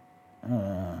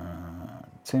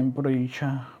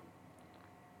 Temperature.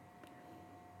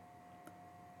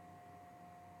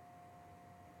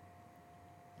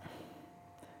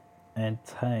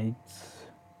 At heights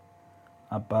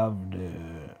above the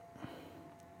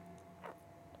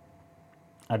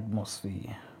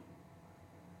atmosphere.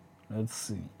 Let's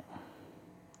see.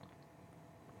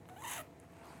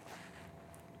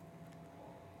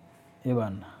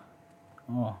 Evan.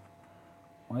 Oh,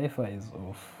 Wi-Fi is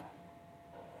off.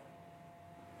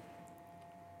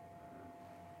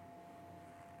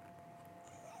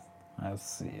 Let's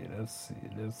see.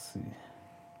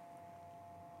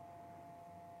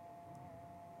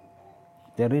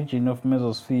 The region of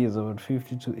mesosphere is about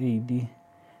 50 to 80.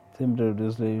 Temperature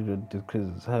is likely to decrease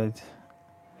its height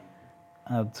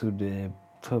up to the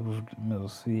top of the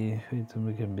mesosphere.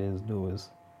 Temperature can be as low as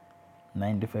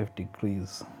 95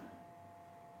 degrees.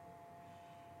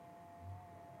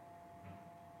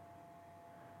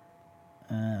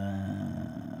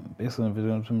 Based on the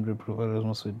visual temperature profile,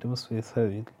 atmosphere is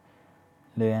heavy,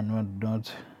 layer and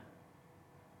whatnot.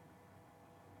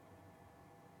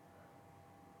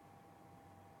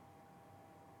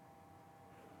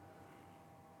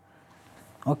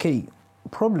 Okay,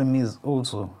 problem is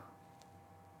also,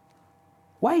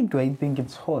 why do I think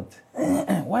it's hot?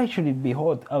 Why should it be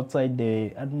hot outside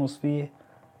the atmosphere?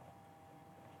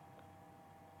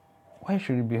 Why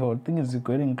should it be hot? Thing is, it's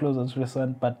getting closer to the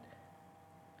sun, but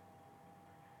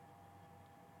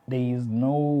there is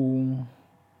no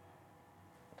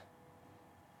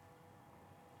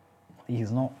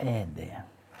air there.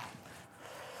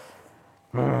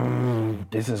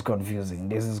 This is confusing.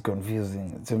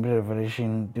 Temperature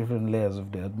variation, different layers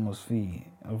of the atmosphere.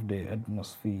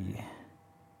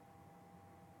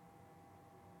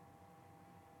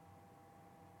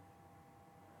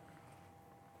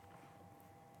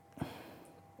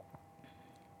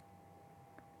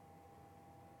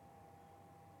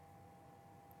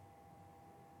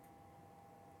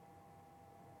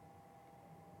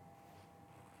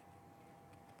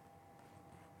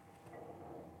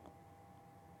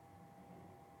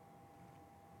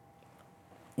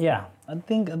 yeah, I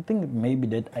think maybe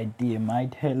that idea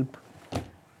might help,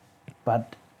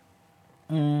 but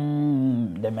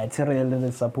the material that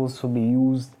is supposed to be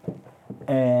used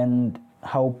and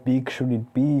how big should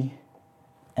it be,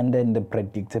 and then the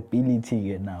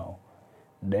predictability now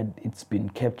that it's been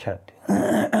captured.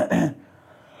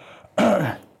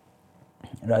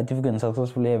 Right, if you can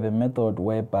successfully have a method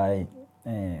whereby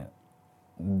the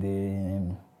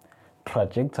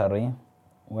trajectory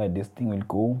where this thing will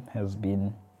go has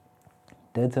been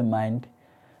determined,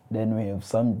 then we have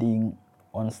something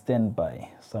on standby,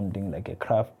 something like a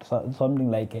craft,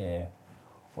 something like a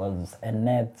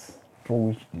net through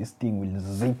which this thing will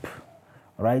zip,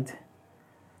 right?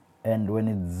 And when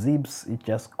it zips, it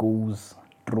just goes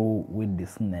through with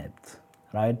this net,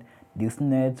 right? This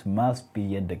net must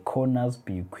be at the corners,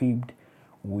 be equipped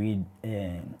with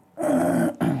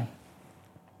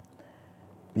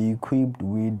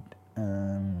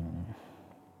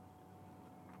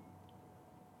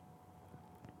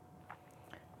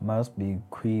must be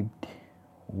equipped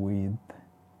with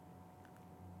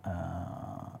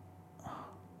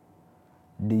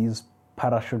these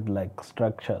parachute-like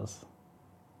structures.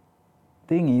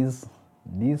 Thing is,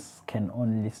 this can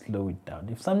only slow it down.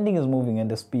 If something is moving at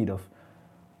the speed of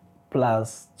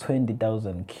plus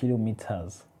 20,000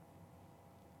 kilometers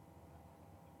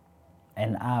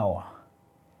an hour,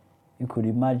 you could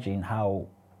imagine how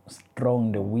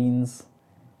strong the winds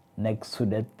next to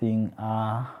that thing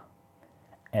are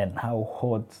and how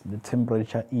hot the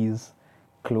temperature is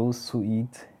close to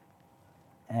it.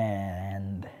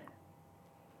 And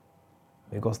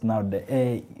because now the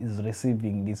air is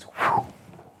receiving this,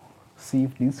 see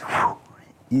if this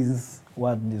is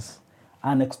what this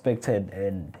unexpected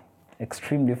and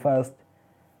extremely fast,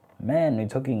 man, we're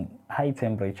talking high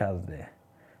temperatures there.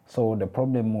 So the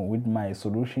problem with my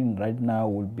solution right now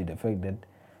would be the fact that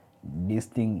this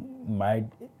thing might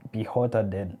be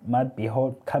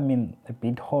coming a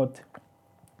bit hot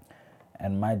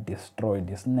and might destroy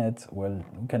this net. Well,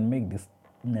 we can make this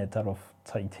net out of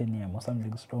titanium or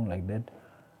something strong like that,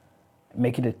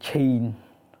 make it a chain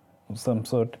of some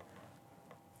sort.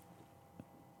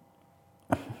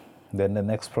 Then the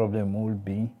next problem will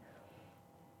be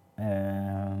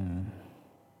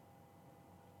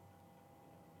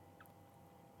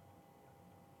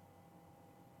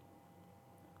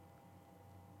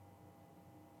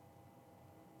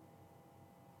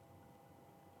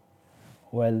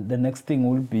the next thing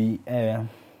will be as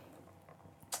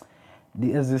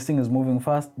this thing is moving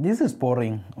fast. This is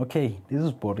boring. Okay, this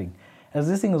is boring. As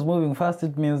this thing is moving fast,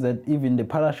 it means that even the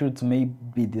parachutes may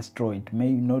be destroyed,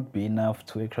 may not be enough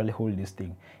to actually hold this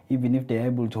thing. Even if they're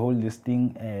able to hold this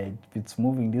thing, if it's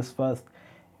moving this fast,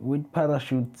 with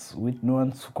parachutes, with no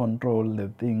one to control the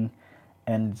thing,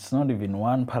 and it's not even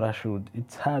one parachute,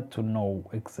 it's hard to know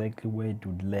exactly where it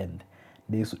would land.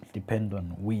 This would depend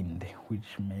on wind,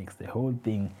 which makes the whole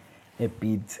thing a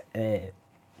bit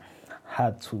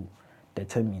hard to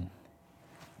determine.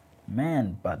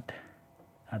 Man, but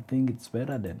I think it's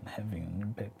better than having an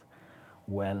impact.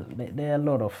 Well, there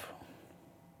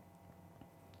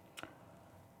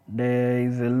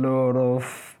is a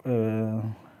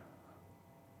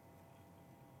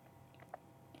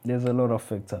lot of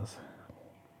factors.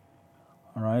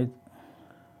 All right.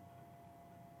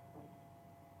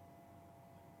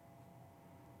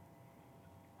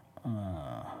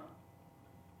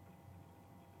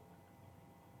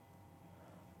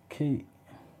 Okay.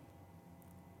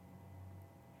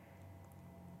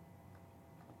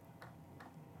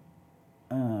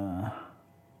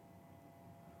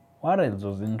 What else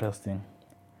was interesting?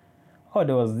 Oh,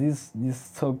 there was this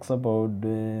talks about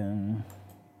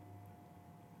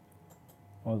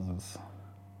what's this?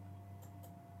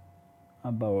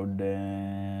 About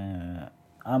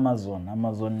Amazon.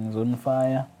 Amazon is on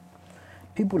fire.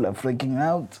 People are freaking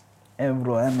out.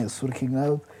 Everyone is freaking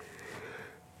out.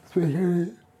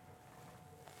 Especially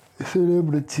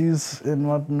celebrities and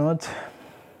whatnot.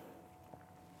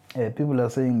 People are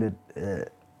saying that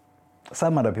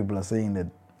some other people are saying that,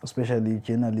 especially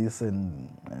journalists and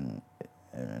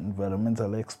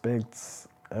environmental experts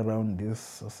around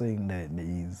this, are saying that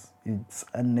it's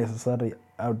unnecessary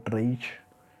outrage.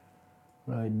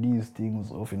 Right, these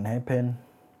things often happen,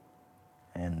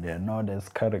 and they're not as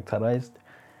characterized.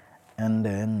 And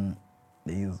then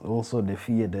there is also the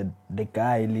fear that the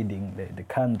guy leading the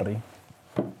country,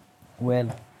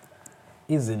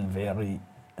 isn't very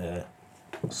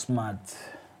smart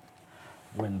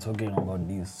when talking about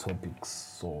these topics.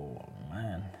 So,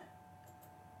 man,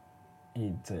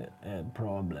 it's a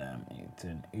problem. It's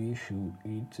an issue.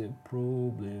 It's a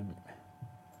problem.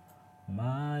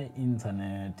 My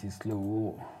internet is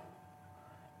slow.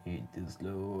 It is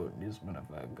slow. This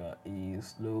motherfucker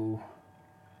is slow.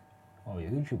 Oh,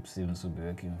 YouTube seems to be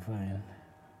working fine.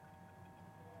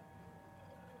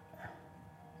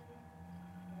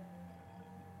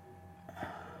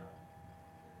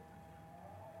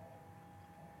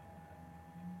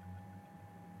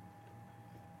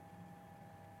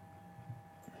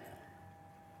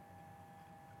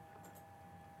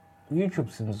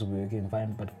 YouTube seems to be working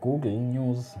fine, but Google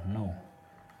News, no.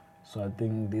 So I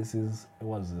think this is,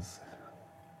 what's this?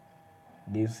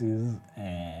 This is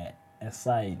a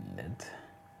sign that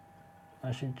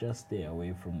I should just stay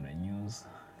away from the news.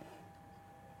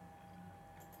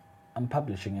 I'm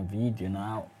publishing a video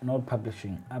now, not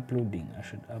publishing, uploading. I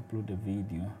should upload a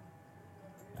video.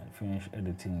 I finished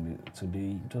editing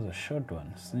today. It was a short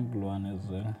one, simple one as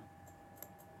well.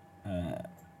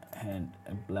 Had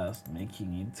a blast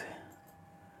making it.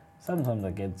 Sometimes I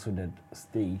get to that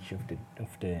stage of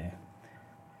the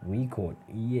record,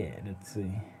 let's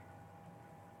say,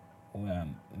 where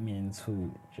I'm meant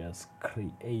to just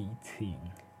creating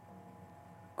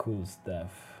cool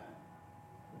stuff,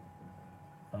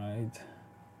 right?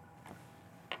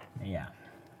 Yeah,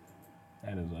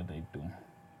 that is what I do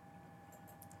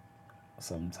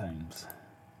sometimes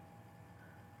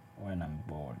when I'm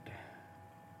bored,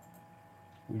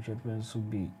 which happens to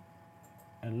be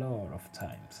a lot of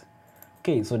times.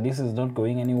 Okay, so this is not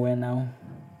going anywhere now.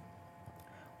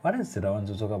 What else did I want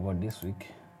to talk about this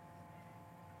week?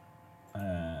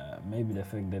 Maybe the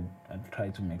fact that I try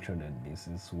to make sure that this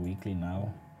is weekly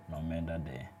now, no matter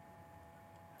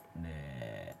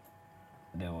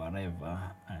the whatever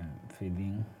I'm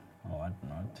feeling or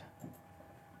whatnot.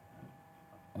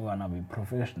 We wanna be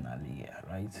professional here,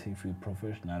 right? If we're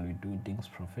professional, we do things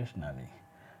professionally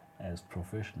as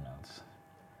professionals.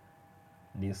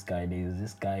 There's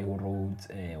this guy who wrote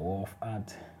a War of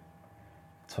Art,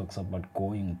 talks about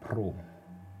going pro.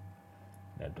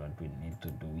 That's what we need to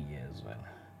do here as well.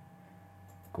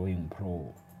 Going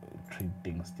pro, treat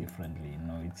things differently.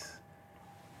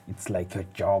 It's like your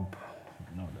job.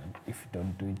 That if you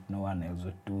don't do it, no one else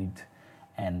will do it.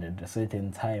 And at a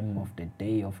certain time of the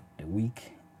day, of the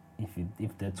week,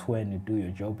 if that's when you do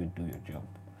your job, you do your job.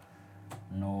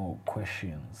 No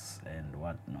questions and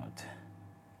whatnot.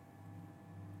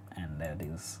 And that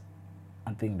is,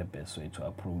 I think, the best way to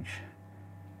approach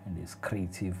this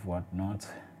creative whatnot.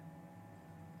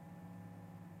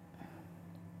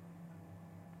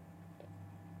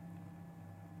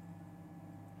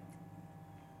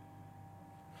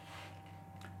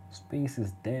 Space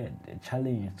is dead, a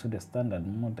challenge to the standard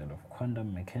model of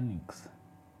quantum mechanics.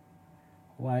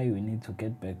 Why we need to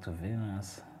get back to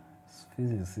Venus?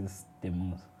 Physicists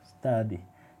demonstrate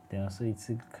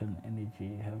silicon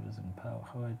energy harvesting power.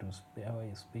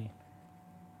 Hawaii, Spain.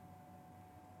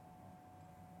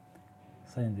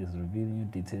 Scientists reveal new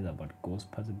details about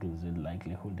ghost particles that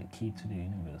likely hold the key to the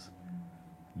universe.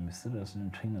 Mysterious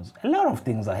neutrinos. A lot of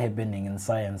things are happening in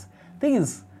science. Thing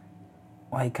is,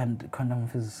 why can't quantum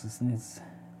physicists need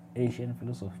Asian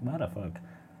philosophy? Motherfucker.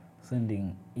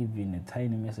 Sending even a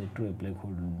tiny message through a black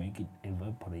hole will make it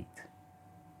evaporate.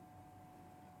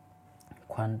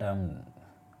 Quantum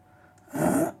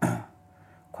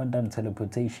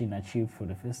teleportation achieved for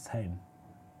the first time.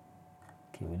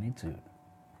 Okay, we need to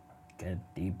get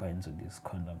deeper into this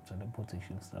quantum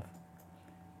teleportation stuff.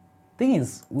 Thing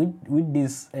is, with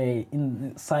this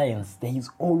in science, there is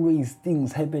always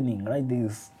things happening, right?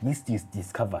 This is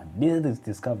discovered, that is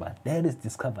discovered, that is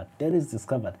discovered, that is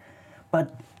discovered,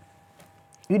 but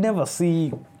you never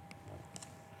see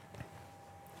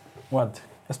what,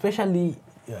 especially.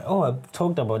 I've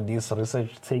talked about this.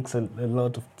 Research takes a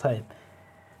lot of time.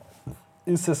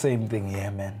 It's the same thing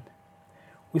here, man.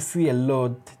 We see a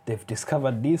lot. They've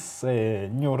discovered this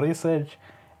new research.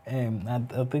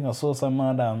 I think I saw some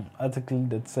other article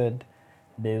that said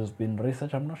there's been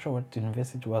research, I'm not sure what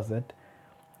university was that,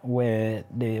 where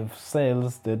they have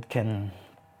cells that can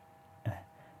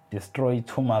destroy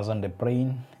tumors on the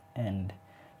brain and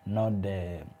not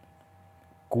the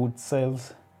good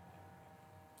cells.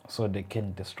 So they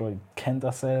can destroy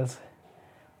cancer cells,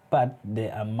 but the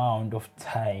amount of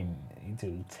time it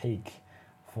will take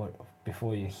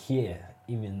before you hear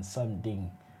even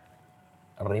something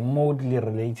remotely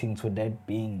relating to that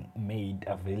being made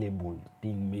available,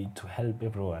 being made to help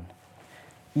everyone.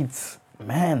 It's,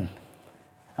 man,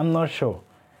 I'm not sure.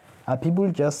 Are people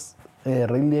just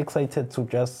really excited to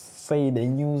just say the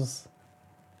news?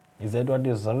 Is that what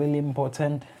is really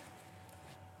important?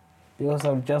 Because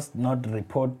I'll just not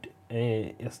report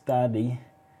a study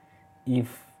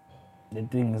if the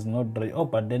thing is not right.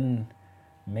 But then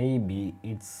maybe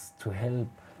it's to help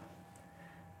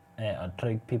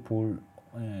attract people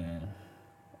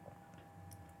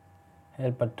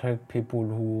help attract people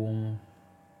who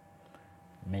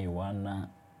may wanna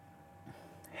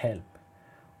help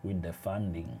with the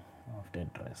funding of that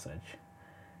research.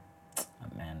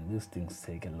 Man, these things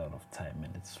take a lot of time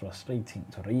and it's frustrating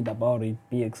to read about it,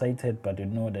 be excited, but you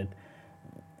know that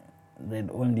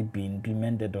they'd only be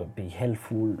implemented or be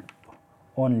helpful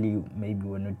only maybe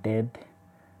when you're dead,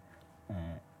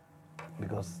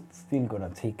 because it's still gonna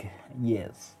take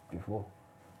years before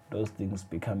those things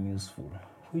become useful,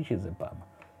 which is a bummer,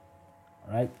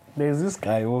 right? There's this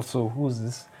guy also who's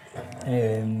this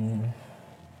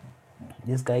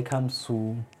this guy comes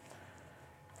to,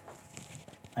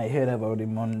 I heard about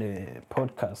him on the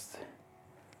podcast.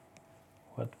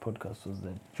 What podcast was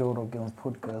that? Joe Rogan's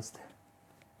podcast.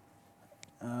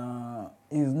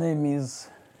 His name is,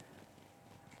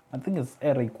 I think it's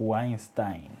Eric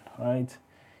Weinstein, right?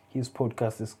 His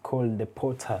podcast is called The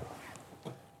Portal.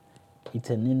 It's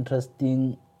an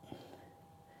interesting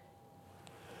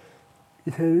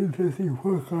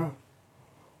podcast.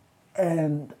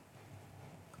 And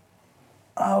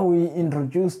how we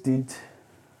introduced it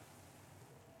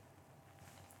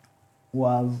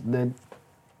was that,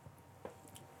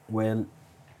 well,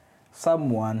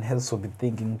 someone has to be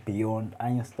thinking beyond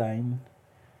Einstein,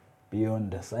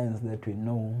 beyond the science that we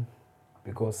know,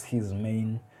 because his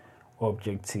main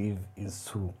objective is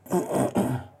to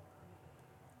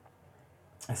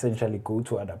essentially go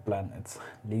to other planets,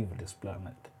 leave this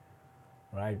planet,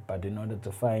 right? But in order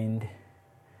to find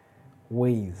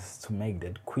ways to make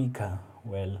that quicker,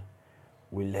 well,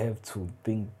 we'll have to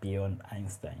think beyond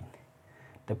Einstein.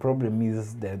 The problem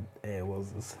is that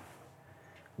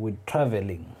with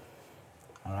traveling,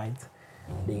 all right,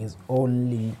 there is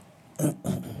only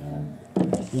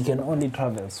you can only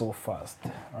travel so fast,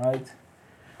 right?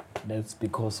 That's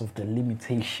because of the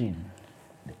limitation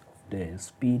of the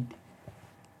speed.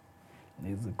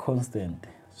 There's a constant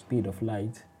speed of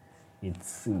light. It's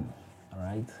c, all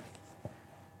right?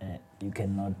 You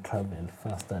cannot travel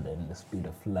faster than the speed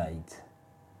of light.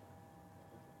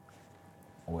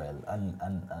 Well, and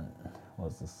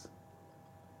what's this?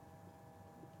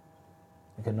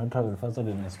 You cannot travel faster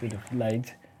than the speed of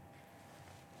light.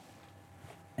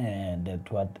 And that's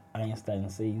what Einstein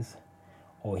says,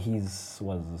 or his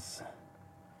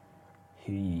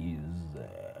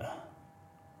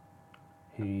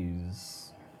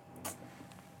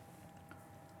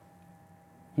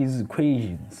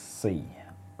equations say,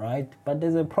 right? But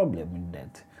there's a problem with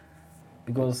that,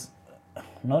 because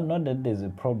not that there's a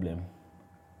problem.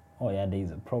 Oh yeah, there's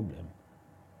a problem.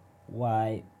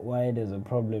 Why there's a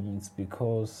problem? It's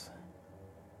because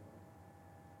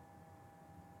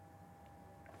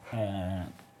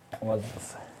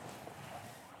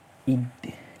it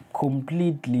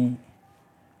completely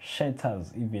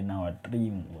shatters even our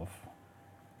dream of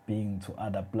being to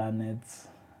other planets.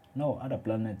 No, other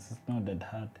planets is not that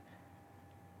hard.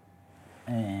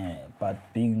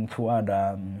 But being to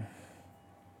other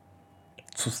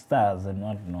to stars and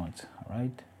whatnot,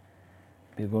 right?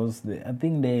 Because I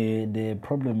think the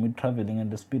problem with traveling at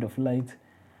the speed of light,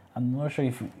 I'm not sure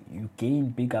if you gain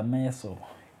bigger mass or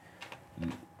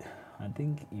I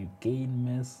think you gain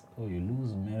mass or you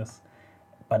lose mass,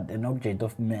 but an object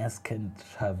of mass can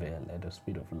travel at the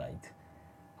speed of light,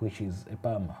 which is a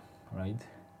bummer, right?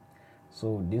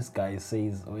 So this guy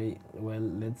says, well,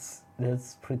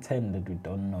 let's pretend that we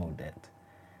don't know that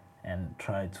and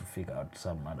try to figure out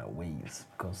some other ways,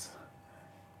 because,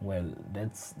 well,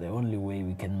 that's the only way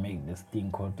we can make this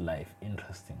thing called life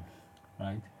interesting,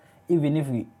 right? Even if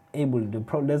we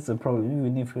that's the problem.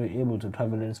 Even if we're able to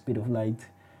travel at the speed of light,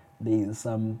 there's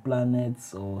some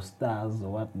planets or stars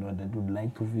or whatnot that would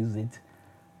like to visit,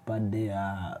 but they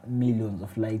are millions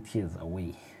of light years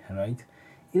away, right?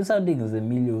 If something is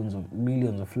millions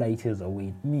of light years away,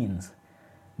 it means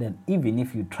that even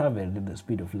if you travel at the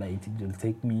speed of light, it will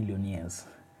take million years,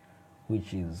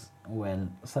 which is, well,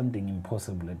 something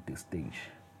impossible at this stage,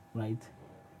 right?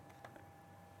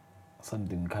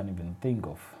 Something we can't even think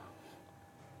of.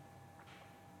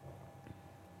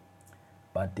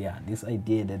 But yeah, this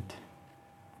idea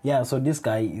that, so this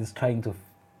guy is trying to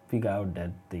figure out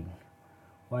that thing.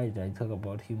 Why did I talk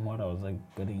about him? What I was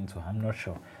getting into? I'm not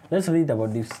sure. Let's read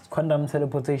about this. Quantum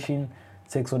teleportation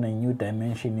takes on a new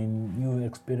dimension in new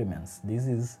experiments. This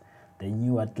is the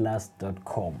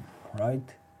newartlas.com,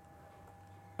 right?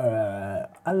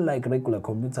 Unlike regular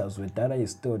computers where data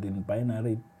is stored in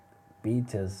binary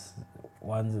bits as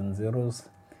ones and zeros,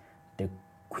 the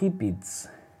qubits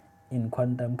in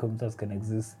quantum computers can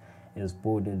exist as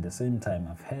both at the same time.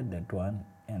 I've heard that one,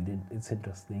 and it's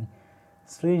interesting.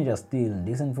 Stranger still,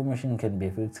 this information can be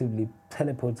effectively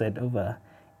teleported over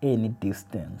any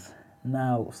distance.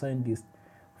 Now, scientists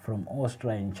from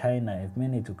Austria and China have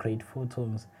managed to create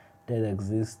photons that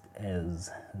exist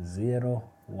as 0,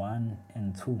 1,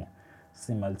 and 2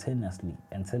 simultaneously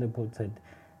and teleported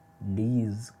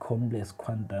these complex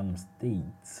quantum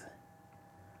states.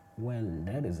 Well,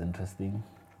 that is interesting.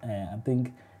 I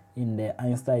think in the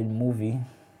Einstein movie,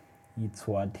 it's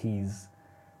what he's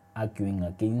arguing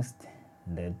against,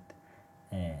 that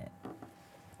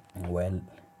well,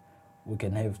 we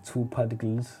can have two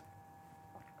particles,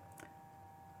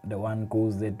 the one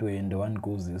goes that way and the one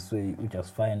goes this way. We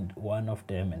just find one of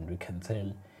them and we can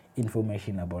tell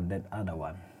information about that other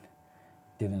one.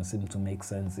 Didn't seem to make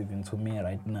sense even to me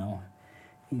right now.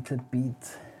 It's a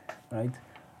bit, right?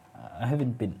 I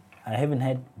haven't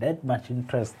had that much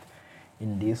interest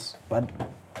in this, but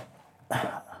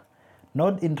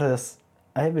not interest.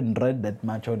 I haven't read that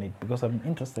much on it because I'm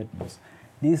interested in this.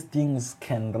 These things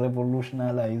can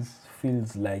revolutionize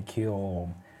fields like your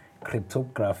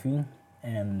cryptography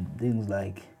and things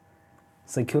like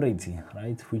security,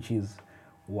 right? Which is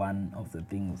one of the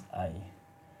things I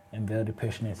am very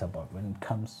passionate about when it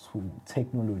comes to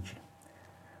technology.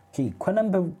 Okay,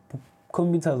 quantum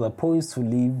computers are poised to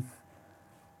leave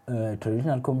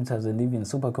traditional computers and live in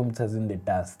supercomputers in the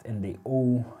dust, and they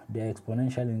owe their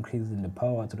exponential increase in the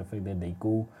power to the fact that they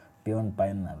go beyond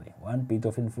binary. One bit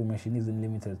of information isn't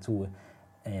limited to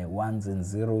ones and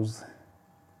zeros.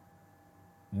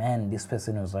 Man, this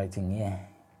person was writing here.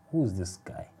 Who's this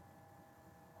guy?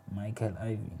 Michael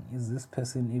Irving. Is this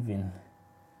person even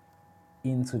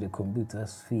into the computer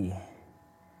sphere?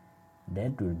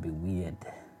 That will be weird.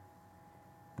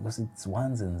 Because it's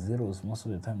ones and zeros most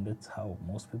of the time. That's how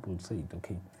most people say it.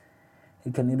 Okay,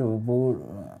 it can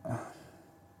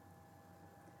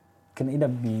either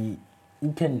be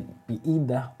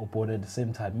either or both at the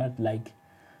same time. Not like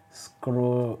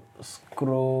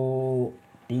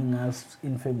Schrodinger's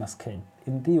infamous cat.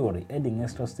 In theory, adding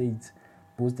extra states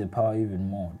boosts the power even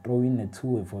more. Throw in a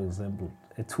two, for example,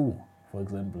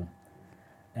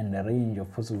 and the range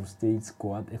of possible states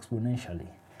go up exponentially.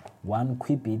 One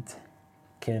qubit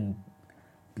can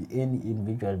be any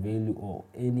individual value or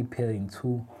any pair in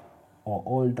two or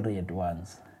all three at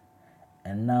once.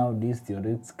 And now these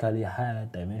theoretically higher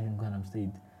dimension quantum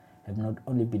states have not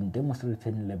only been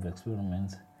demonstrated in lab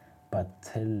experiments but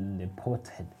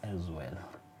teleported as well.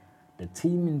 The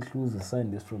team includes the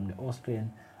scientists from the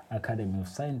Austrian Academy of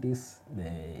Sciences,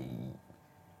 the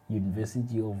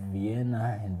University of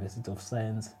Vienna, University of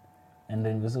Science, and the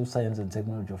University of Science and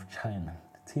Technology of China.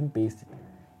 The team based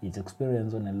its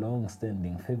experience on a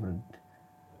long-standing favorite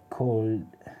called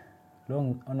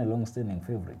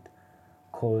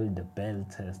the Bell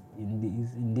test.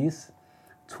 In this,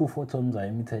 two photons are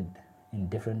emitted in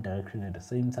different directions at the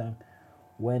same time.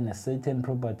 When a certain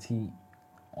property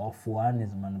of one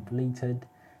is manipulated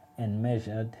and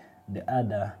measured, the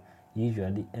other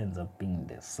usually ends up being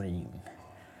the same,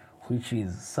 which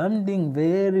is something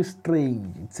very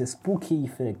strange. It's a spooky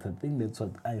effect. I think that's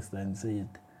what Einstein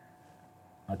said.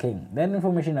 Okay, that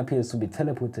information appears to be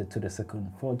teleported to the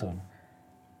second photon,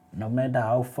 no matter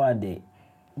how far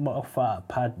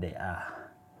apart they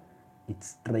are. It's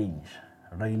strange,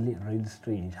 really, really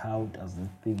strange. How does this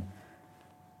thing?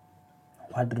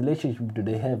 What relationship do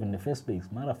they have in the first place,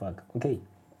 motherfucker? Okay.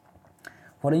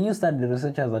 For the new study, the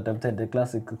researchers adapted the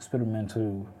classic experiment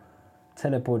to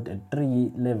teleport a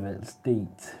three-level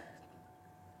state,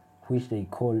 which they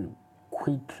call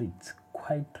quitrit. It's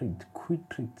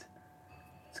Qutrit.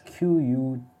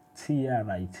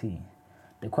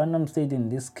 The quantum state in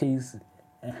this case,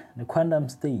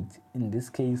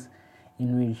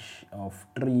 in which of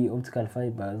three optical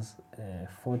fibers a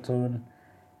photon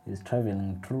is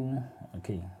traveling through.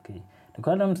 Okay. The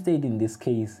quantum state in this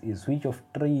case is which of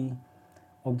three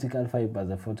optical fibers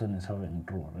a photon is traveling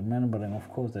through. Remembering, of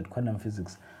course, that quantum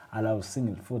physics allows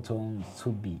single photons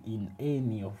to be in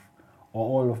any of or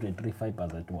all of the three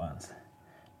fibers at once.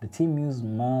 The team used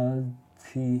multi-port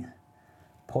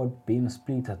beam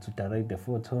splitter to direct the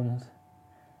photons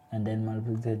and then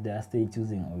manipulated their state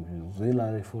using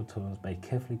auxiliary photons by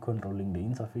carefully controlling the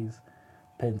interface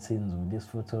pensins with this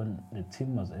photon. The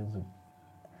team was able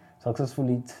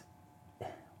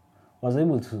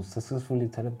to successfully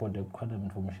teleport the quantum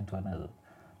information to another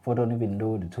photon, even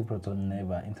though the two protons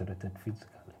never interacted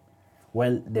physically.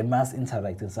 Well, they must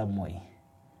interact in some way.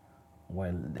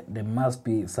 Well, there must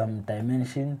be some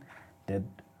dimension that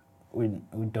we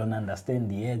don't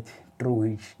understand yet, through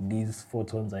which these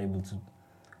photons are able to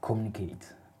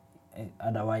communicate.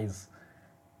 Otherwise,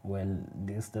 well,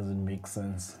 this doesn't make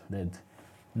sense. That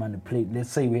manipulate.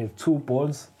 Let's say we have two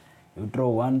balls. You throw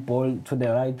one ball to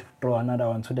the right, throw another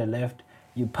one to the left.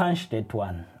 You punch that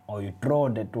one, or you throw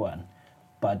that one.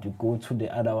 but you go to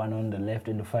the other one on the left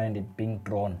and you find it being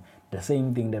drawn. The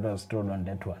same thing that was drawn on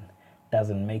that one.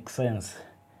 Doesn't make sense.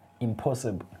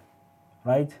 Impossible.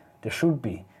 Right? There should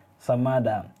be some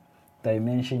other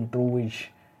dimension through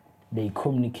which they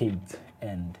communicate,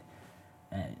 and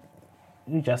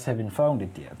you just haven't found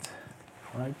it yet.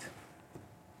 Right?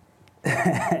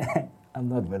 I'm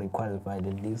not very qualified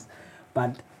in this,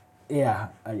 but yeah,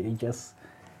 it just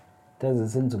doesn't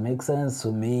seem to make sense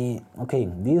to me. Okay,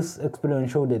 this experiment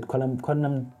showed that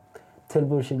quantum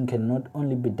teleportation can not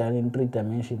only be done in 3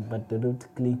 dimensions, but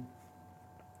theoretically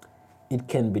it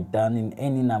can be done in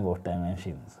any number of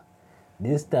dimensions.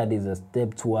 This study is a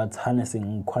step towards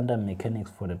harnessing quantum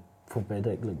mechanics for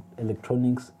better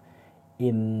electronics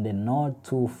in the not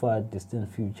too far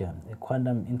distant future. A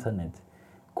quantum internet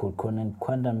could connect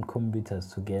quantum computers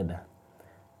together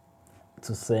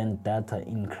to send data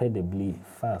incredibly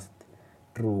fast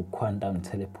through quantum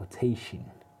teleportation.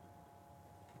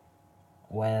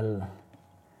 Well,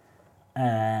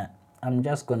 I'm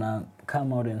just gonna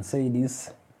come out and say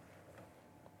this.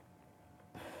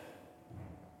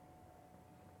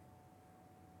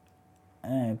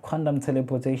 Quantum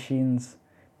teleportations,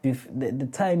 the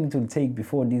time it will take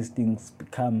before these things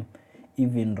become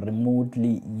even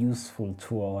remotely useful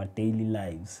to our daily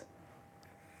lives,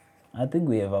 I think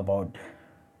we have about,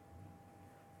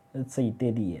 let's say,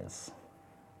 30 years,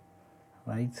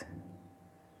 right?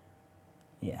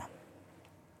 Yeah.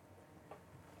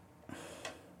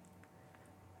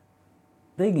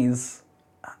 Thing is,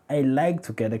 I like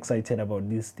to get excited about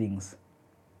these things,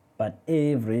 but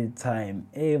every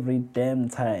damn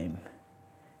time,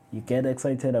 you get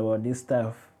excited about this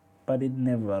stuff, but it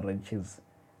never reaches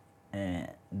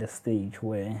the stage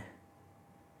where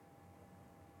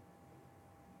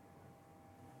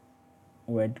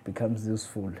it becomes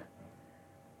useful.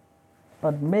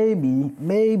 But maybe,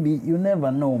 you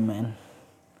never know, man.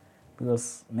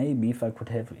 Because maybe if I could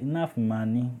have enough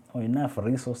money or enough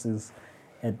resources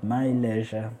at my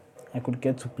leisure, I could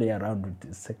get to play around with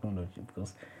this technology,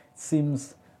 because it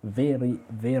seems very,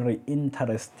 very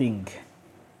interesting.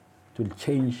 It will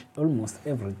change almost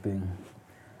everything.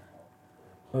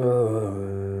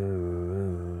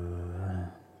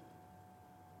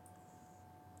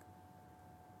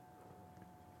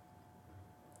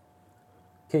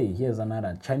 Okay, here's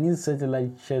another. Chinese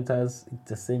satellite shatters, it's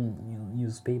the same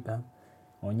newspaper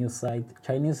or news site.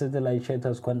 Chinese satellite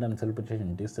shatters quantum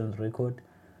teleportation distance record.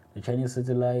 The Chinese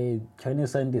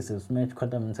scientists have smashed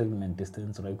quantum entanglement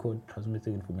distance record,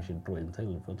 transmitting information through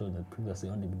entangled photons that previously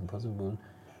only been possible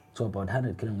to about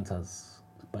 100 kilometers.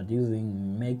 But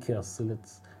using Mercur's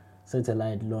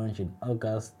satellite launch in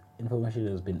August, information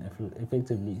has been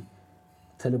effectively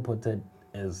teleported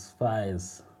as far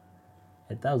as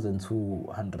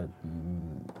 1,200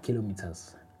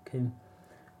 kilometers. Okay,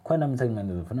 quantum entanglement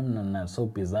is a phenomenon so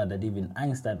bizarre that even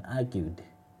Einstein argued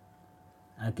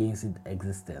against its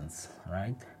existence,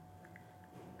 right?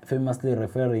 Famously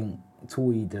referring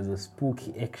to it as a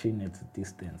spooky action at a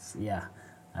distance. Yeah,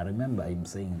 I remember him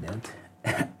saying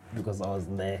that because I was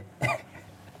there.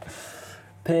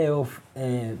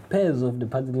 Pairs of the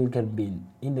particle can be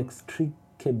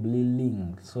inextricably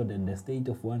linked so that the state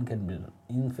of one can be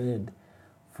inferred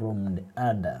from the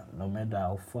other, no matter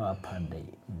how far apart they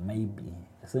may be.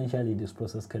 Essentially, this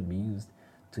process can be used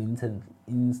to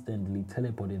instantly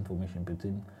teleport information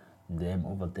between them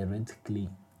over theoretically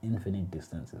infinite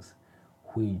distances,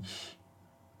 which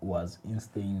was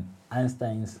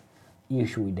Einstein's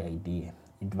issue with the idea.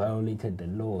 It violated the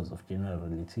laws of general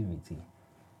relativity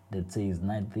that says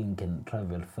nothing can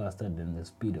travel faster than the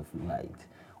speed of light.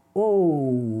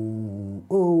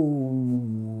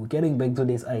 Getting back to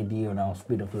this idea now,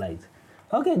 speed of light.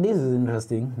 Okay, this is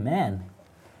interesting, man.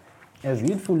 As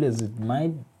useful as it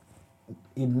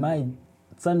might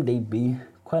someday be,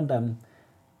 quantum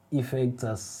effects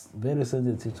are very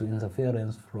sensitive to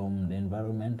interference from the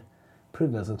environment.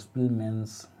 Previous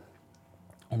experiments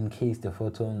encased the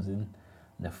photons in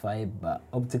the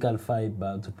optical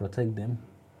fiber to protect them,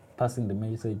 passing the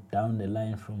message down the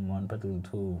line from particle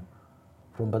to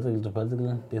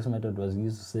particle. This method was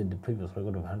used to set the previous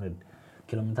record of 100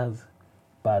 kilometers,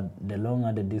 but the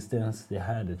longer the distance, the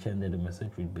higher the chance that the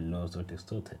message would be lost or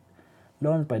distorted.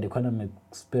 Launched by the quantum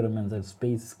experiments at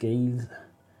space scales,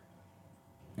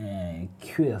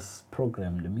 QS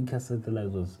program, the Mika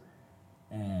satellite was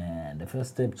the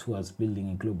first step towards building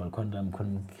a global quantum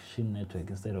connection network.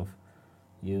 Instead of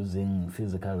using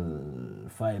physical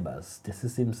fibers, the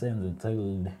system sends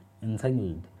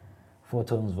entangled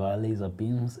photons via laser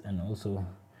beams, and also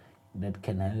that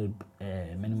can help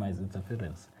minimize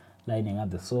interference, lining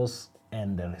up the source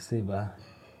and the receiver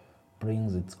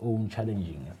brings its own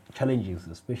challenges,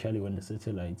 especially when the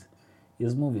satellite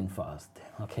is moving fast.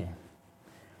 Okay.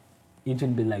 It will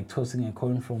be like tossing a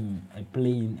coin from a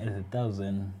plane at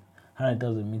 100,000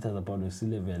 meters above the sea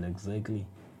level exactly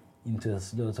into a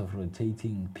slot of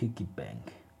rotating piggy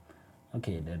bank.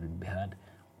 Okay, that would be hard.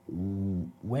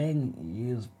 I'm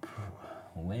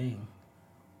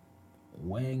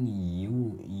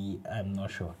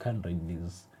not sure, I can't read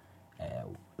this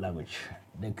language.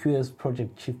 The QS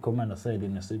project chief commander said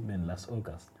in a statement last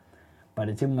August, but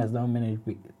the team has now managed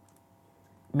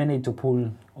to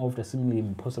pull off the seemingly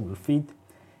impossible feat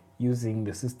using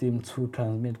the system to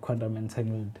transmit quantum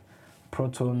entangled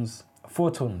photons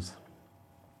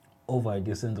over a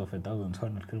distance of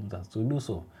 1,200 kilometers. To do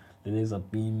so, the laser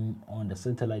beam on the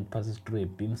satellite passes through a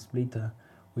beam splitter,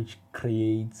 which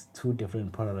creates two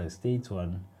different polarized states,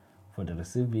 one for the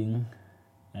receiving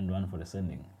and one for the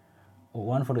sending, or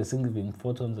one for receiving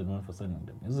photons and one for sending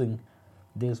them. Using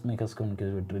this, make us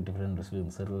communicate with three different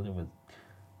receiving satellites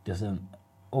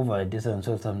over a distance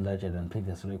 12 times larger than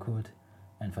previous record,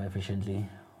 and far efficiently.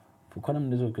 For quantum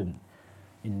networking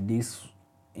in this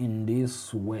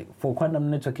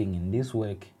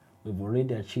work, we've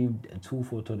already achieved a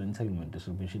 2-photon entanglement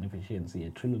distribution efficiency,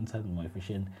 1 trillion times more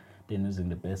efficient than using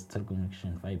the best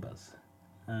telecommunication fibers.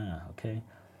 Okay.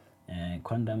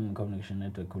 Quantum communication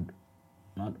network could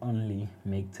not only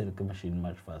make telecommunication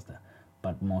much faster,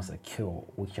 but more secure,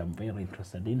 which I'm very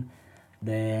interested in.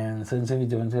 Then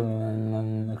sensitivity works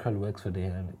for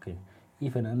the okay.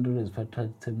 If an Android is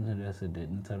part-time acid,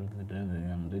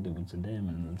 I'm readable to them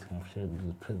and I've shared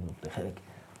the presence of the heck.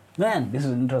 Man, this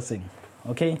is interesting.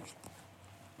 Okay.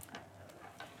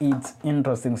 It's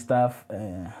interesting stuff.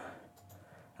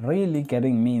 Really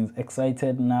getting me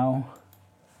excited now.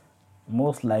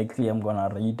 Most likely I'm gonna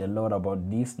read a lot about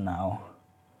this now.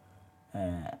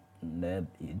 That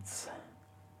it's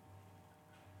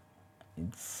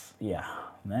yeah,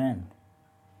 man.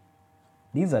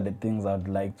 These are the things I'd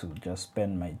like to just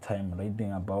spend my time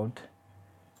reading about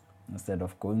instead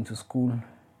of going to school.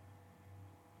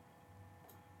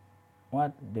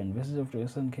 What? The University of the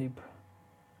Western Cape?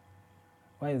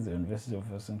 Why is the University of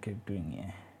Western Cape doing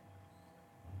here?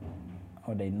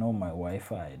 Oh, they know my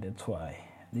Wi-Fi, that's why.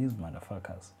 These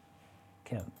motherfuckers.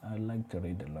 I'd like to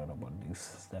read a lot about this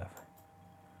stuff.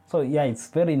 So yeah, it's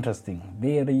very interesting.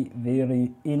 Very,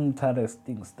 very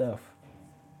interesting stuff.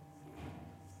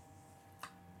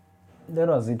 That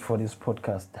was it for this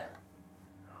podcast.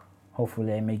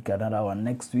 Hopefully I make another one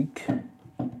next week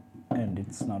and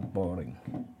it's not boring.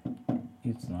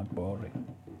 It's not boring.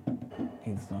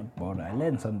 I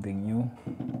learned something new.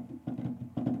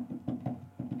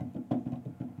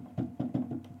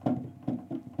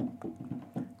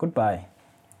 Goodbye.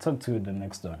 Talk to you in the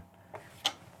next one.